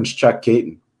referenced Chuck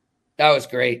Caton? That was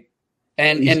great.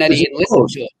 And then he listened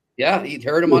to it. Yeah, he'd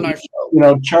heard him on our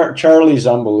show. Charlie's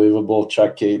unbelievable,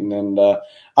 Chuck Caton. And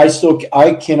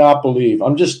I cannot believe.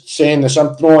 I'm just saying this.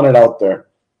 I'm throwing it out there.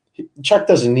 Chuck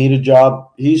doesn't need a job.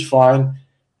 He's fine.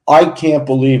 I can't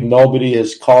believe nobody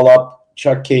has called up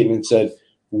Chuck Caton and said,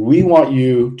 we want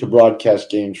you to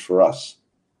broadcast games for us.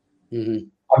 Mm-hmm.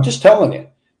 I'm just telling you.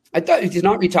 I thought he's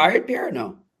not retired, Pierre?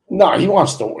 No, he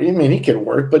wants to. I mean, he can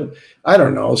work, but I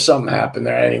don't know. Something happened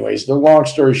there. Anyways, the long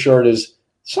story short is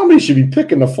somebody should be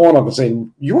picking the phone up and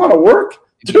saying, you want to work?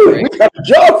 Dude, we got a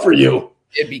job for you.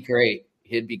 It'd be great.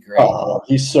 He'd be great. Oh,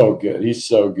 he's so good. He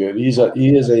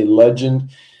is a legend.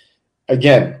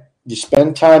 Again, you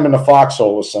spend time in a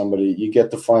foxhole with somebody, you get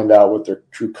to find out what their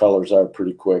true colors are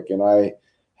pretty quick. And I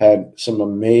had some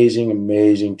amazing,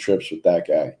 amazing trips with that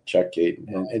guy, Chuck Caton.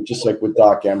 And just like with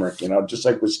Doc Emrick, just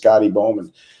like with Scotty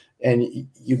Bowman. And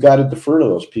you got to defer to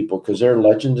those people because they're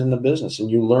legends in the business,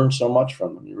 and you learn so much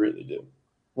from them. You really do.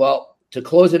 Well, to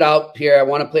close it out, Pierre, I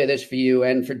want to play this for you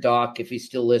and for Doc if he's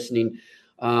still listening,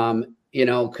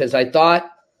 because I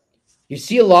thought you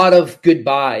see a lot of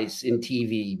goodbyes in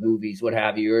TV, movies, what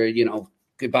have you, or,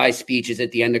 goodbye speeches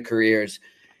at the end of careers.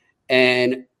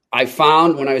 And I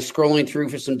found when I was scrolling through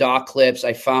for some Doc clips,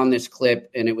 I found this clip,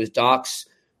 and it was Doc's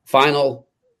final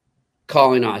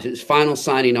calling off. It was final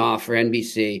signing off for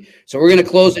NBC. So we're going to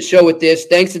close the show with this.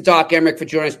 Thanks to Doc Emrick for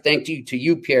joining us. Thank you to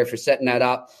you, Pierre, for setting that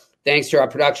up. Thanks to our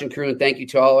production crew, and thank you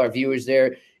to all our viewers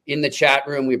there in the chat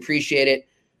room. We appreciate it.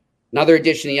 Another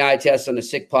edition of the Eye Test on the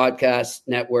Sick Podcast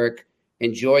Network.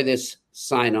 Enjoy this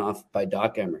Sign off by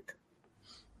Doc Emrick.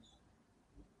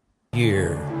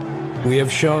 Year. We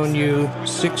have shown you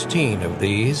 16 of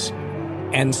these,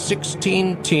 and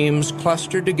 16 teams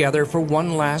clustered together for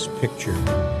one last picture.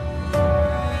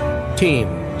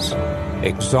 Teams,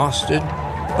 exhausted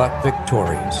but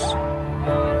victorious.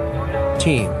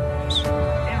 Teams.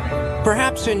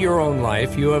 Perhaps in your own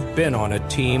life you have been on a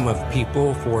team of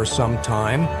people for some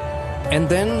time, and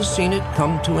then seen it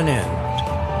come to an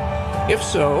end. If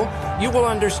so, you will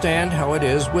understand how it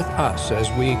is with us as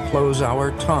we close our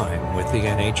time with the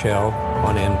NHL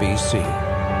on NBC.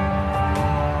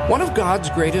 One of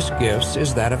God's greatest gifts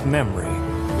is that of memory.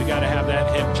 We got to have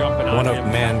that hip jumping on One of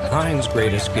him. mankind's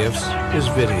greatest gifts is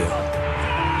video.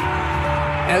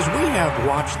 As we have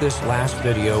watched this last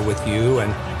video with you and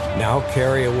now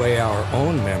carry away our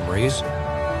own memories,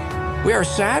 we are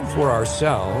sad for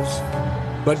ourselves,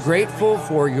 but grateful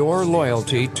for your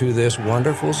loyalty to this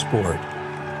wonderful sport.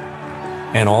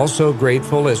 And also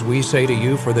grateful as we say to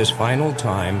you for this final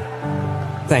time,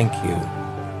 thank you.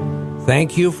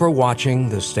 Thank you for watching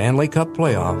the Stanley Cup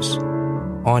playoffs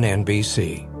on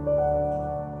NBC.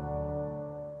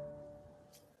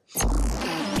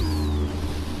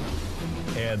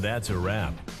 And that's a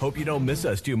wrap. Hope you don't miss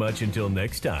us too much until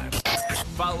next time.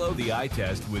 Follow the Eye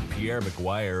Test with Pierre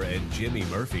McGuire and Jimmy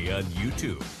Murphy on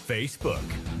YouTube, Facebook,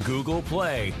 Google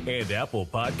Play, and Apple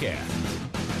Podcasts.